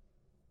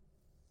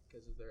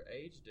 Because of their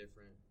age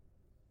different.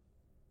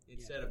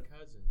 Instead of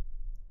cousin.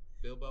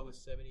 Bilbo was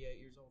 78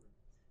 years older.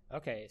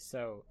 Okay,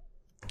 so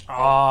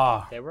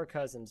they were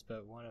cousins,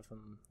 but one of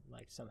them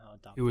somehow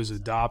adopted. He was his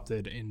son.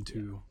 adopted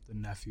into the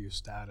nephew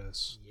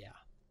status. Yeah.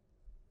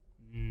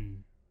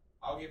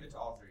 I'll give it to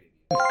all three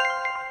of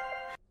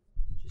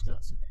you. Just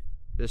not Savannah.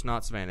 Just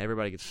not Savannah.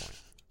 Everybody gets a point.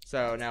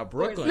 So now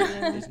Brooklyn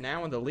is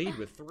now in the lead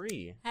with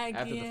 3 Heck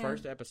after the yeah.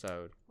 first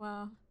episode.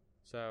 Wow.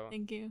 So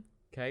Thank you.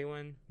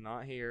 Kaylin,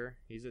 not here.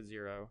 He's at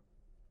 0.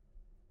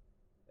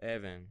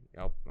 Evan,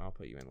 I'll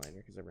put you in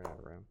later because I ran out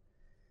of room.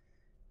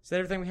 Is that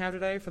everything we have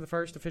today for the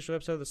first official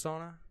episode of the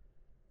Sauna?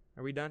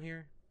 Are we done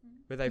here?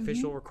 With the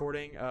official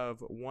recording of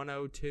 1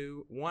 hour,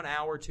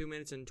 2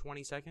 minutes, and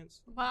 20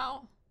 seconds?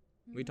 Wow.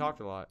 We talked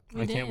a lot.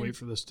 We I can't did. wait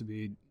for this to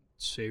be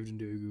saved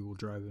into a Google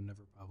Drive and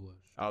never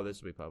published. Oh,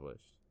 this will be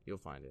published. You'll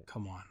find it.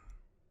 Come on.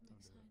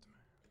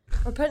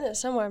 We're putting it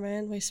somewhere,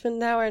 man. We spent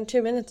an hour and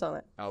 2 minutes on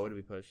it. Oh, it'll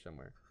be pushed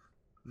somewhere.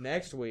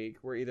 Next week,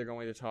 we're either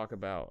going to talk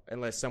about,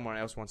 unless someone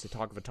else wants to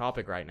talk of a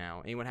topic right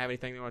now. Anyone have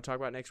anything they want to talk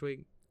about next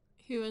week?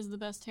 Who has the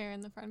best hair in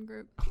the friend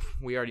group?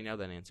 We already know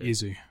that answer.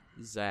 Easy.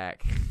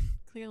 Zach.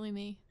 Clearly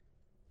me.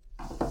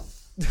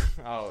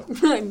 Oh,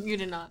 You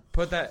did not.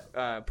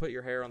 put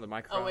your hair on the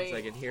microphone Oh wait. so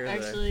I can hear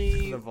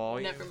Actually, the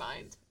volume. never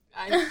mind.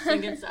 I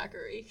think it's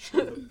Zachary.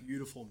 A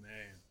beautiful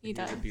man. He He's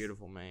does. a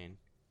beautiful man.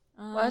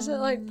 Why is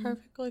it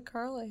perfectly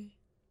curly?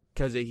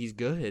 Because he's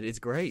good. It's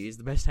great. He's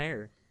the best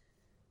hair.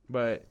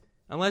 But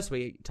unless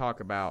we talk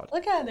about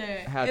Look at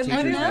it. How It teachers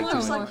literally make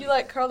looks you like more.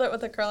 you curled it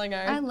with a curling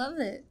I iron. love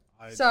it.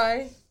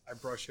 Sorry. I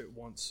brush it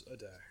once a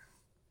day.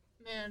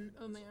 Man,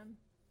 oh man.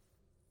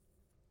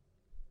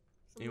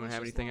 anyone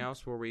have anything else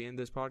before we end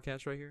this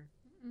podcast right here?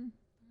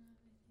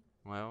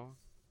 Well,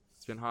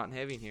 it's been hot and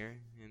heavy in here,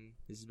 and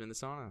this has been the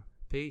Sauna.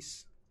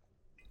 Peace.